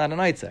Oitzer, then it's not an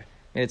Oitzer. I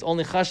mean, it's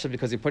only chashav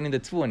because you're putting the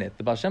tvu in it.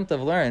 The Baal Shem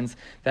Tov learns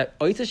that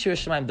Oitzer Shel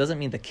Yireh Shamayim doesn't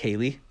mean the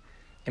keli,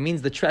 it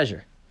means the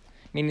treasure.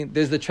 Meaning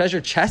there's the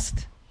treasure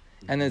chest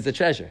and there's the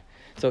treasure.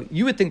 So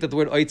you would think that the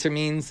word Oitzer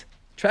means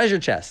treasure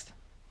chest.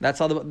 That's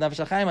how the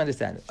Nefesh HaChaim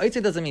understand it.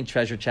 Oitzer doesn't mean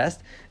treasure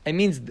chest. It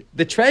means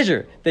the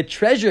treasure of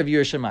Yireh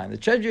Shamayim. The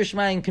treasure of Yireh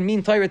Shamayim can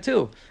mean Torah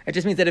too. It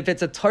just means that if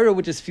it's a Torah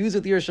which is fused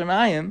with Yireh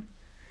Shamayim,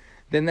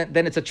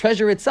 then it's a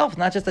treasure itself,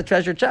 not just a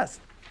treasure chest.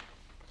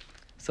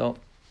 So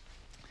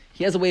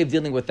he has a way of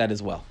dealing with that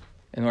as well,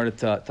 in order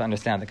to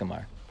understand the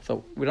Gemara.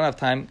 So we don't have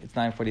time, it's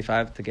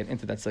 9:45 to get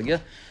into that sugya.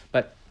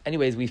 But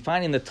anyways, we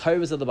find in the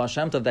Torahs of the Baal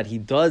Shem Tov that he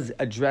does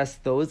address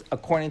those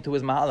according to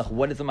his mahalach.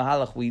 What is the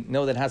mahalach? We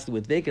know that has to do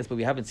with Vekas, but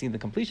we haven't seen the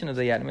completion of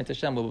the yet. And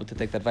Hashem will be able to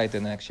take that weiter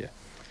in the next year.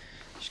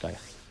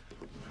 Shkayach.